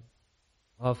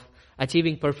of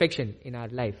achieving perfection in our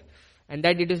life. And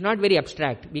that it is not very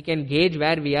abstract. We can gauge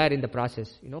where we are in the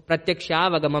process.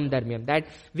 Pratyaksha-vagamam dharmyam. That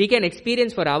we can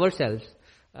experience for ourselves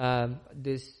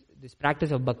this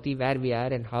practice of bhakti, where we are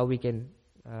and how we can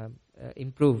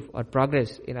improve or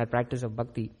progress in our practice of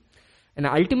bhakti. And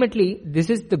ultimately, this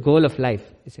is the goal of life,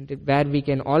 isn't it? Where we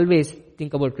can always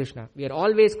think about Krishna. We are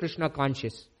always Krishna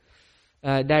conscious.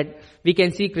 That we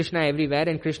can see Krishna everywhere,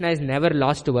 and Krishna is never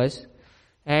lost to us.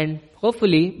 And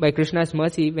hopefully, by Krishna's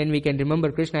mercy, when we can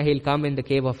remember Krishna, He'll come in the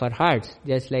cave of our hearts.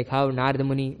 Just like how Narada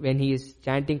Muni, when he is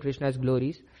chanting Krishna's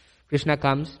glories, Krishna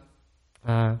comes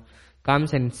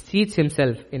and seats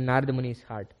himself in Narada Muni's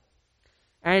heart.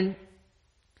 And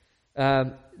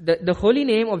the holy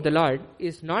name of the Lord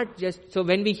is not just... So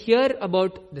when we hear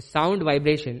about the sound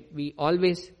vibration, we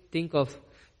always think of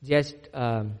just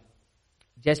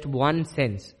one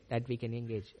sense that we can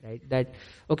engage, right? That,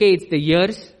 okay, it's the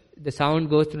ears, the sound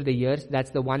goes through the ears,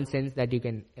 that's the one sense that you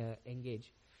can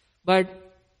engage. But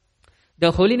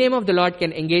the holy name of the Lord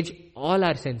can engage all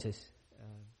our senses.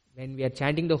 When we are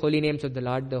chanting the holy names of the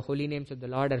Lord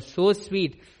are so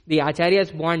sweet. The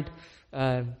Acharyas want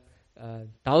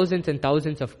thousands and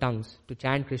thousands of tongues to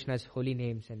chant Krishna's holy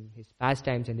names and His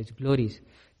pastimes and His glories.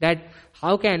 That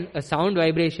how can a sound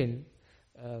vibration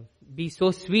be so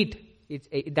sweet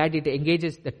that it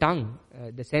engages the tongue,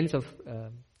 the sense of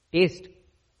taste.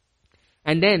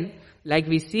 And then, like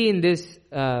we see in this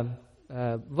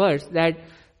verse, that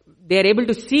they are able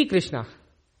to see Krishna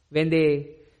when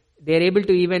they are able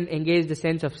to even engage the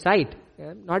sense of sight.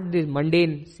 Not this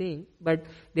mundane seeing, but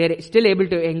they are still able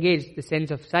to engage the sense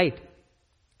of sight.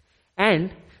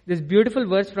 And this beautiful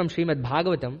verse from Srimad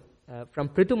Bhagavatam, from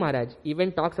Prithu Maharaj,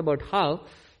 even talks about how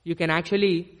you can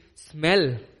actually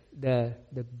smell the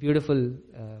beautiful,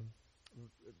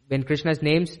 when Krishna's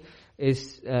names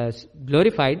is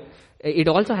glorified, it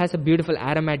also has a beautiful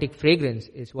aromatic fragrance,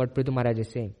 is what Prithu Maharaj is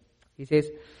saying. He says,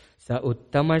 Sa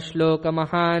uttama shloka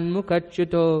mahan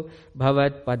mukachyuto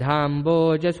bhavat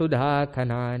padhamboja sudha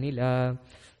khananila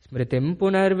smritim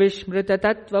punar vishmrita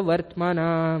tattva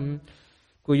vartmanam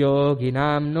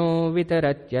kuyoginam no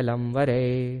vitaratyalam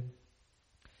vare.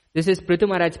 This is Prithu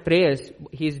Maharaj's prayers.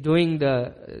 He is doing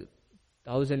the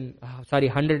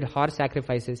 100 horse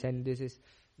sacrifices, and this is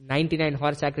 99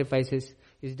 horse sacrifices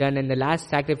is done, and the last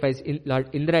sacrifice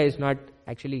Lord Indra is not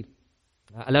actually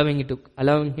allowing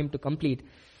him to complete.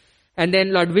 And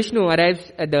then Lord Vishnu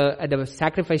arrives at the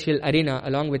sacrificial arena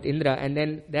along with Indra, and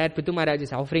then there Prithu Maharaj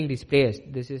is offering these prayers.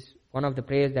 This is one of the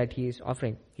prayers that he is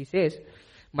offering. He says,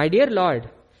 My dear Lord,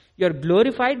 you are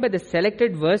glorified by the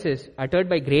selected verses uttered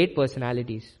by great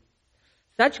personalities.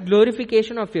 Such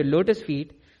glorification of your lotus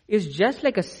feet is just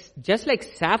like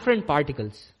saffron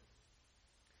particles.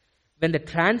 When the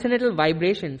transcendental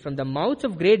vibration from the mouths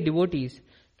of great devotees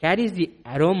carries the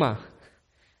aroma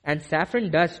and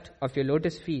saffron dust of your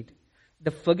lotus feet,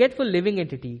 the forgetful living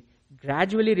entity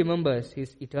gradually remembers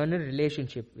his eternal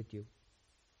relationship with you.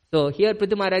 So here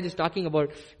Prithu Maharaj is talking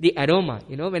about the aroma.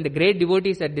 When the great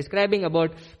devotees are describing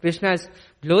about Krishna's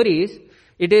glories,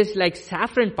 it is like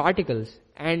saffron particles,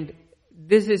 and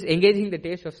this is engaging the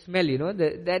taste of smell.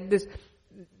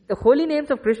 The holy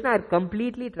names of Krishna are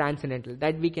completely transcendental,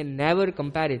 that we can never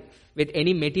compare it with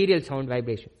any material sound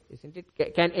vibration, isn't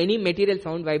it? Can any material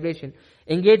sound vibration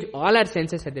engage all our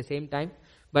senses at the same time?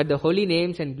 But the holy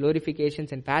names and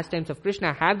glorifications and pastimes of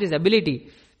Krishna have this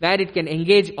ability where it can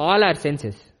engage all our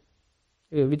senses,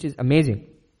 which is amazing.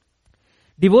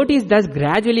 Devotees thus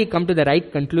gradually come to the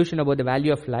right conclusion about the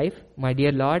value of life. My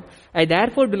dear Lord, I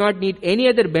therefore do not need any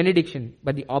other benediction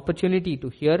but the opportunity to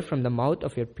hear from the mouth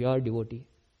of your pure devotee.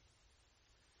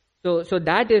 So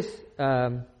that is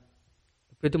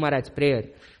Prithu Maharaj's prayer,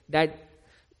 that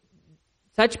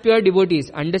such pure devotees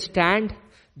understand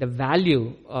the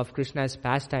value of Krishna's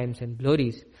pastimes and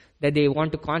glories, that they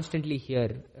want to constantly hear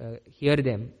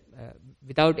them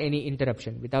without any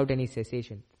interruption, without any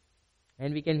cessation.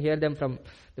 And we can hear them from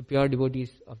the pure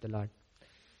devotees of the Lord.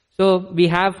 So we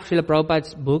have Srila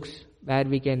Prabhupada's books where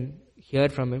we can hear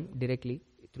from him directly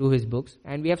through his books.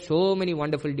 And we have so many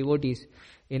wonderful devotees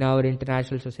in our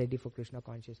International Society for Krishna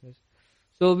Consciousness.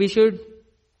 So we should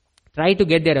try to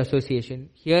get their association,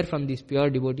 hear from these pure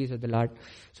devotees of the Lord,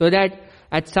 so that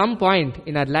at some point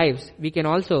in our lives, we can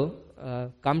also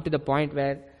come to the point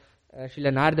where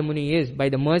Srila Narada Muni is, by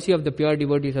the mercy of the pure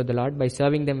devotees of the Lord, by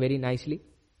serving them very nicely,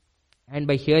 and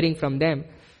by hearing from them,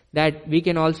 that we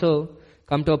can also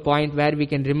come to a point where we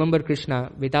can remember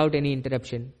Krishna without any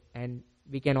interruption, and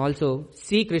we can also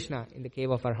see Krishna in the cave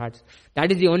of our hearts.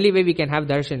 That is the only way we can have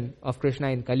darshan of Krishna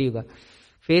in Kali Yuga.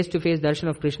 Face-to-face darshan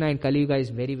of Krishna in Kali Yuga is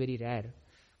very, very rare.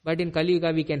 But in Kali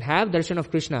Yuga, we can have darshan of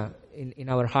Krishna in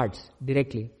our hearts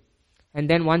directly. And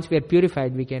then once we are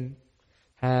purified, we can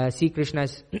see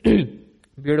Krishna's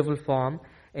beautiful form,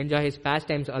 enjoy his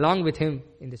pastimes along with him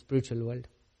in the spiritual world.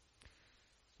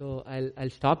 So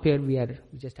I'll stop here. We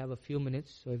just have a few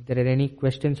minutes. So if there are any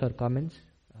questions or comments,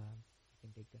 you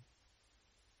can take them.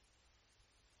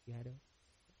 You had a...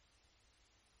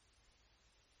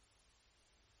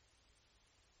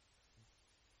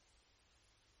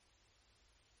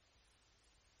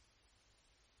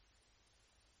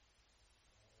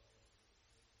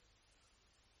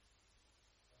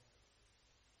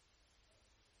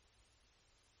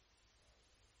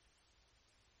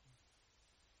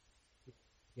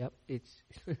 Yep, it's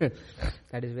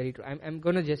that is very true. I'm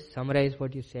going to just summarize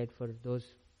what you said for those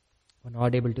who are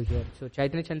not able to hear. So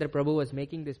Chaitanya Chandra Prabhu was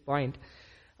making this point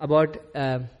about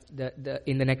in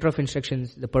the Nectar of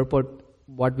Instructions, the purport,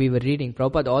 what we were reading.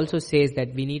 Prabhupada also says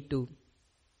that we need to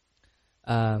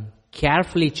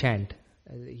carefully chant.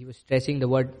 He was stressing the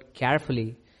word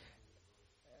carefully.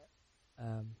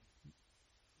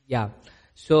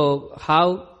 So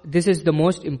how this is the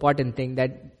most important thing,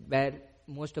 that where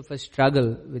most of us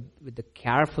struggle with the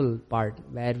careful part,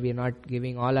 where we are not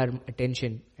giving all our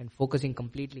attention and focusing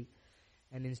completely,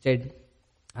 and instead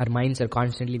our minds are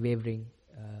constantly wavering.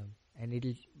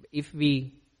 And if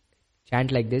we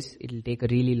chant like this, it'll take a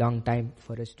really long time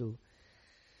for us to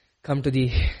come to the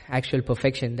actual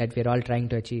perfection that we're all trying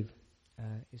to achieve.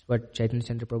 Is what Chaitanya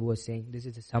Chandra Prabhu was saying. This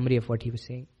is a summary of what he was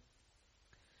saying.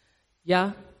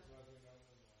 Yeah.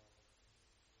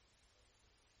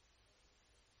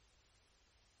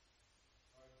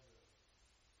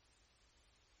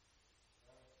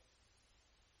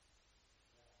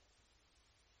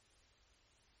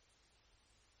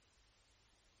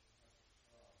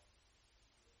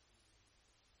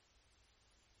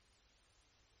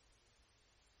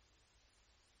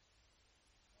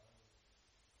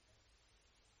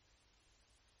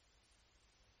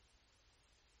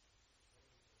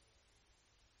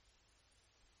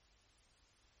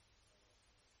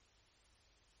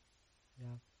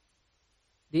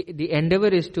 The endeavor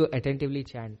is to attentively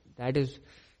chant. That is,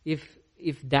 if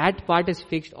that part is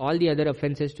fixed, all the other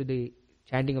offenses to the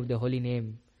chanting of the holy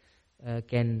name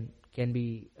can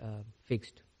be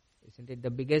fixed, isn't it? The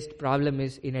biggest problem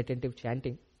is inattentive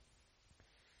chanting,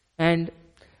 and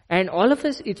all of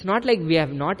us. It's not like we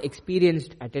have not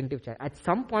experienced attentive chant. At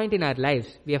some point in our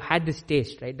lives, we have had this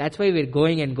taste, right? That's why we're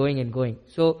going and going and going.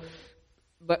 So,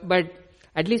 but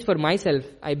at least for myself,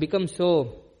 I become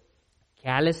so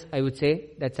callous, I would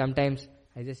say, that sometimes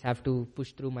I just have to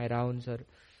push through my rounds or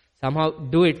somehow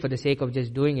do it for the sake of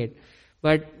just doing it.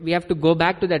 But we have to go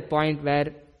back to that point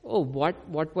where,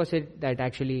 what was it that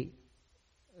actually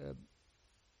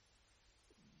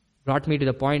brought me to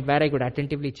the point where I could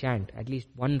attentively chant. At least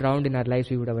one round in our lives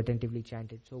we would have attentively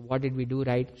chanted. So what did we do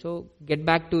right? So get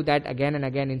back to that again and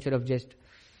again instead of just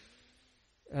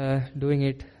doing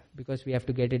it because we have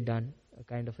to get it done,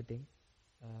 kind of a thing.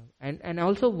 And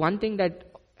also one thing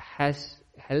that has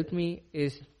helped me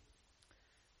is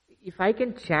if I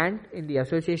can chant in the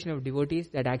association of devotees,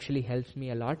 that actually helps me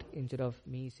a lot instead of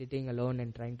me sitting alone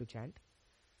and trying to chant.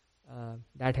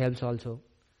 That helps also.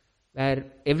 Where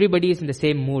everybody is in the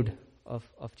same mood of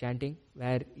chanting,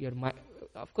 where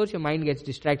of course your mind gets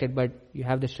distracted, but you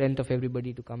have the strength of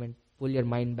everybody to come and pull your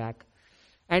mind back.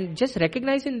 And just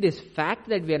recognizing this fact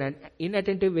that we are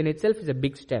inattentive in itself is a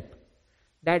big step.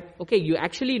 That, okay, you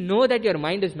actually know that your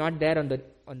mind is not there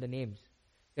on the names.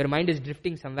 Your mind is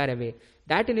drifting somewhere away.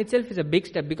 That in itself is a big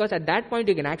step, because at that point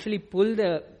you can actually pull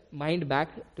the mind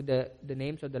back to the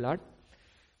names of the Lord.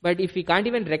 But if we can't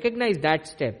even recognize that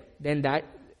step, then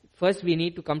first we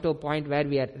need to come to a point where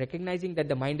we are recognizing that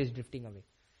the mind is drifting away.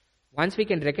 Once we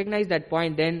can recognize that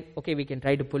point, then, okay, we can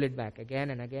try to pull it back again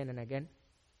and again and again.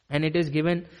 And it is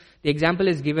given, the example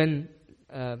is given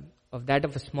of that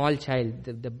of a small child.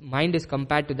 The mind is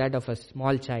compared to that of a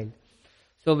small child.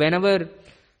 So whenever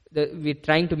we're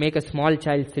trying to make a small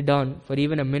child sit down for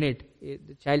even a minute,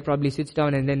 the child probably sits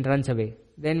down and then runs away.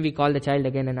 Then we call the child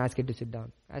again and ask it to sit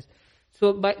down.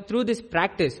 So through this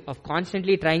practice of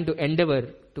constantly trying to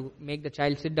endeavor to make the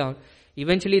child sit down,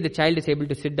 eventually the child is able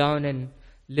to sit down and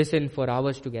listen for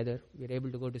hours together. We're able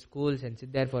to go to schools and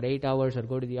sit there for 8 hours, or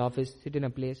go to the office, sit in a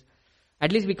place.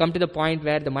 At least we come to the point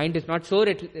where the mind is not so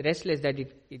restless that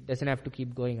it doesn't have to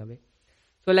keep going away.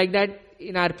 So like that,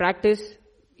 in our practice,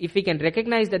 if we can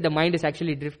recognize that the mind is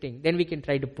actually drifting, then we can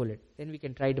try to pull it.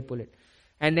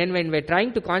 And then when we're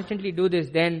trying to constantly do this,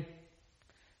 then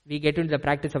we get into the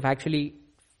practice of actually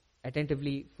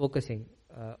attentively focusing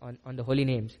on the holy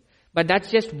names. But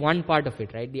that's just one part of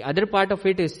it, right? The other part of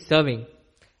it is serving.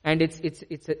 and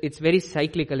it's very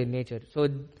cyclical in nature. So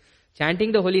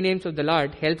chanting the holy names of the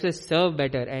Lord helps us serve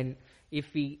better, and if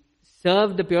we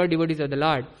serve the pure devotees of the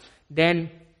Lord, then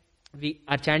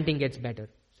our chanting gets better.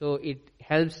 So it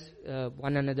helps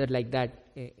one another like that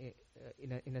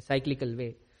in a cyclical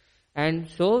way. And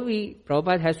so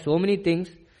Prabhupada has so many things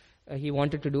he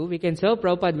wanted to do. We can serve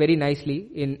Prabhupada very nicely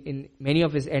in many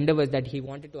of his endeavors that he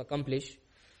wanted to accomplish.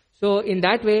 So in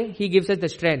that way, he gives us the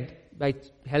strength by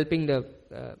helping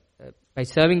by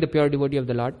serving the pure devotee of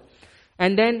the Lord.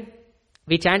 And then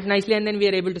we chant nicely, and then we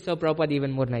are able to serve Prabhupada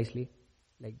even more nicely,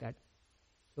 like that.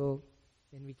 So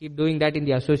when we keep doing that in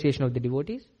the association of the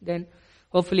devotees, then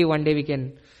hopefully one day we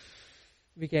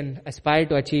can aspire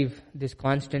to achieve this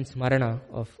constant smarana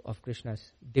of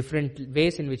Krishna's different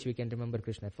ways in which we can remember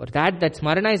Krishna. For that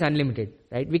smarana is unlimited,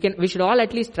 right? We should all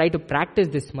at least try to practice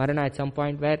this smarana at some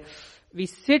point, where we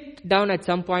sit down at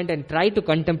some point and try to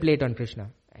contemplate on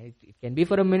Krishna. It can be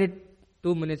for a minute,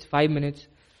 2 minutes, 5 minutes.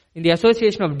 In the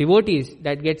association of devotees,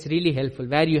 that gets really helpful,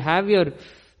 where you have your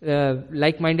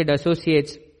like-minded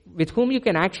associates with whom you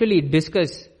can actually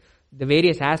discuss the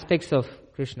various aspects of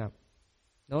Krishna.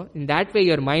 No? In that way,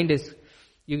 your mind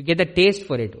you get a taste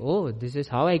for it. Oh, this is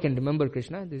how I can remember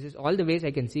Krishna. This is all the ways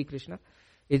I can see Krishna.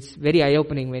 It's very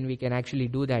eye-opening when we can actually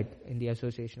do that in the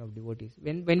association of devotees.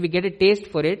 When we get a taste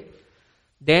for it,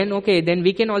 then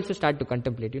we can also start to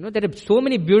contemplate. There are so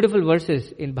many beautiful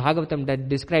verses in Bhagavatam that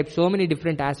describe so many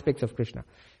different aspects of Krishna.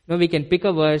 We can pick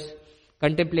a verse,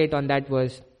 contemplate on that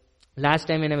verse. Last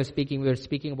time when I was speaking, we were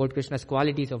speaking about Krishna's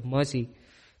qualities of mercy,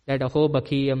 that aho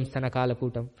bhakhiyam stanakala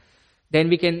putam.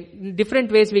 Then in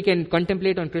different ways we can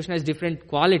contemplate on Krishna's different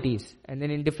qualities, and then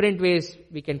in different ways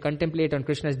we can contemplate on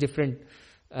Krishna's different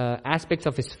aspects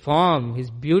of his form, his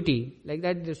beauty. Like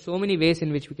that, there's so many ways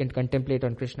in which we can contemplate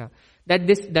on Krishna, that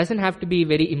this doesn't have to be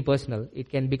very impersonal. It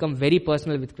can become very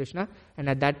personal with Krishna, and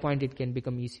at that point it can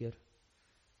become easier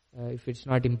if it's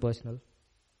not impersonal.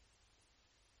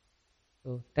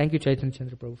 So thank you, Chaitanya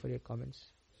Chandra Prabhu, for your comments.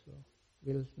 So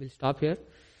we'll stop here.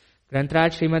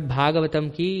 ग्रंथराज Shrimad Bhagavatam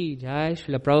की जय,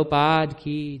 श्रील प्रभुपाद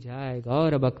की जय,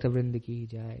 गौर भक्त वृंद की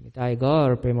जय, निताय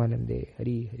गौर प्रेमानंदे,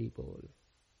 हरि हरि बोल.